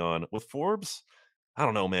going on. With Forbes, I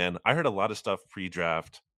don't know, man. I heard a lot of stuff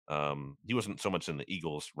pre-draft. He wasn't so much in the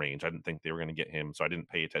Eagles range. I didn't think they were going to get him, so I didn't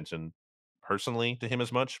pay attention personally to him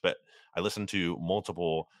as much, but I listened to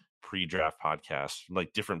multiple pre-draft podcasts from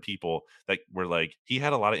like different people that were like, he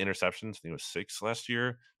had a lot of interceptions. I think it was 6 last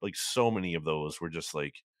year. Like so many of those were just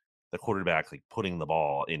like the quarterback like putting the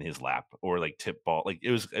ball in his lap or like tip ball. Like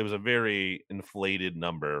it was a very inflated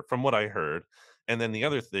number from what I heard. And then the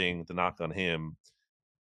other thing, the knock on him,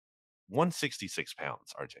 166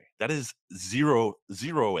 pounds, RJ. That is zeroth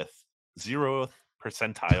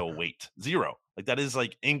percentile weight. Zero. Like that is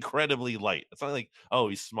like incredibly light. It's not like, oh,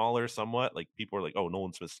 he's smaller somewhat. Like people are like, oh,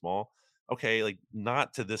 Nolan Smith's small. Okay, like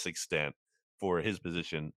not to this extent for his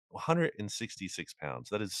position. 166 pounds.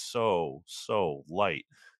 That is so light.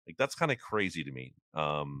 Like that's kind of crazy to me.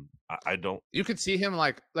 I don't. You could see him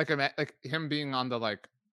like him being on the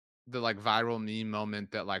viral meme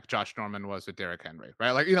moment that like Josh Norman was with Derrick Henry,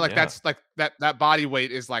 right? Like, you know, like Yeah. that's like that body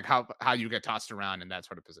weight is like how you get tossed around in that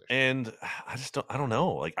sort of position. And I don't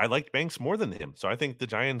know. Like I liked Banks more than him. So I think the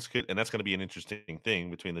Giants could, and that's going to be an interesting thing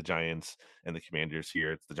between the Giants and the Commanders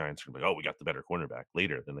here. It's the Giants are like, oh, we got the better cornerback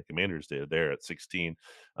later than the Commanders did there at 16.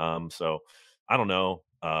 So I don't know.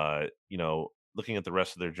 Looking at the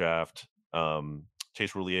rest of their draft,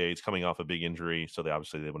 Chase Roulier is coming off a big injury, so they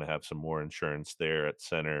want to have some more insurance there at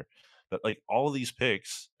center. But like all of these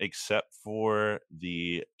picks, except for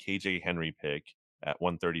the KJ Henry pick at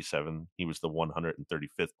 137. He was the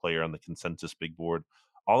 135th player on the consensus big board.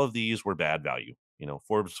 All of these were bad value.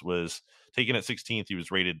 Forbes was taken at 16th. He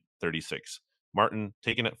was rated 36. Martin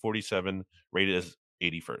taken at 47, rated as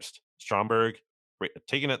 81st. Stromberg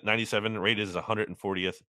taken at 97, rated as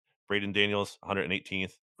 140th. Braden Daniels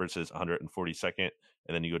 118th versus 142nd.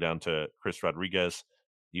 And then you go down to Chris Rodriguez.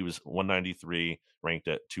 He was 193, ranked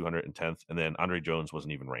at 210th. And then Andre Jones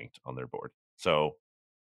wasn't even ranked on their board. So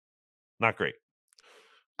not great.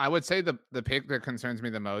 I would say the pick that concerns me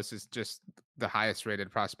the most is just the highest rated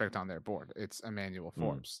prospect on their board. It's Emmanuel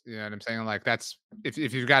Forbes. You know what I'm saying? Like that's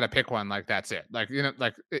if you've got to pick one, like that's it. Like, you know,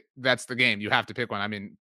 like that's the game. You have to pick one. I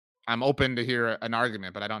mean, I'm open to hear an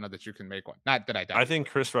argument, but I don't know that you can make one. Not that I doubt. I think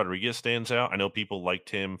Chris Rodriguez stands out. I know people liked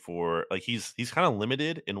him for like he's kind of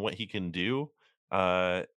limited in what he can do.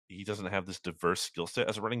 He doesn't have this diverse skill set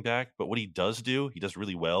as a running back, but what he does do, he does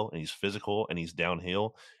really well, and he's physical and he's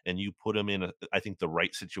downhill. And you put him in, I think, the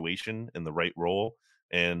right situation and the right role.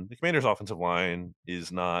 And the Commanders' offensive line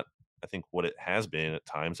is not, I think, what it has been at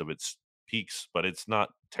times of its peaks, but it's not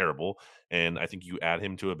terrible. And I think you add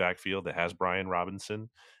him to a backfield that has Brian Robinson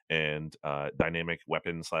and dynamic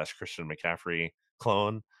weapon / Christian McCaffrey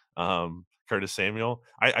clone, Curtis Samuel.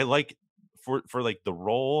 I like for like the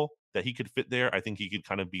role that he could fit there. I think he could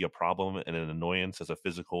kind of be a problem and an annoyance as a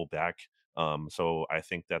physical back. So I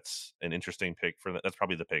think that's an interesting pick for that. That's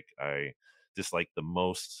probably the pick I dislike the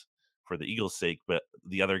most for the Eagles' sake. But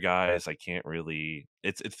the other guys, I can't really.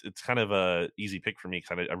 It's kind of a easy pick for me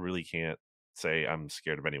because I really can't say I'm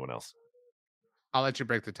scared of anyone else. I'll let you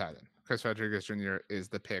break the tie then. Chris Rodriguez Jr. is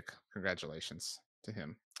the pick. Congratulations to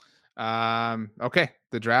him. Okay,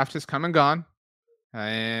 the draft has come and gone,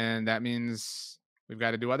 and that means we've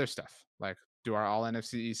got to do other stuff, like do our All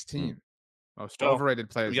NFC East team, most overrated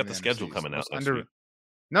players. We got in the NFC schedule East, coming out next week. week.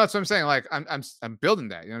 No, that's what I'm saying. Like I'm building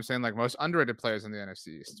that. You know what I'm saying? Like most underrated players in the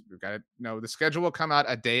NFC East. We've got to know the schedule will come out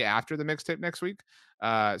a day after the mixtape next week.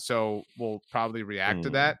 So we'll probably react to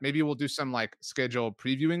that. Maybe we'll do some like schedule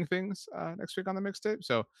previewing things next week on the mixtape.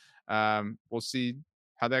 So we'll see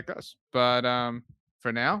how that goes. But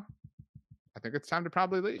for now, I think it's time to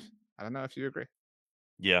probably leave. I don't know if you agree.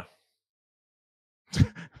 Yeah.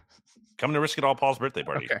 Coming to Risk It All Paul's birthday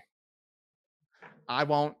party. Okay. I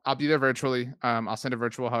won't. I'll be there virtually. I'll send a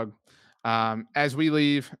virtual hug. As we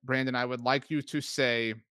leave, Brandon, I would like you to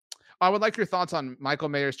say, I would like your thoughts on Michael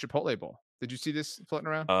Mayer's Chipotle Bowl. Did you see this floating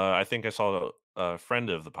around? I think I saw a friend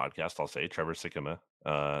of the podcast, I'll say, Trevor Sikkema,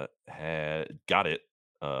 had got it.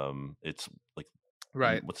 It's like,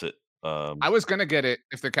 right. What's it? I was going to get it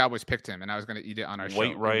if the Cowboys picked him, and I was going to eat it on our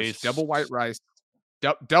white show. rice. Double white rice.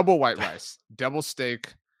 Double white rice. Double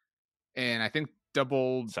steak. And I think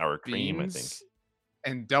double sour cream, beans, I think.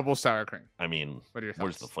 And double sour cream. I mean, what are your thoughts?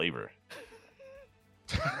 Where's the flavor?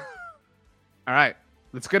 All right.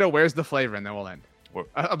 Let's get a where's the flavor, and then we'll end.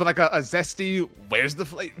 But like a zesty, where's the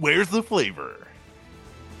flavor? Where's the flavor?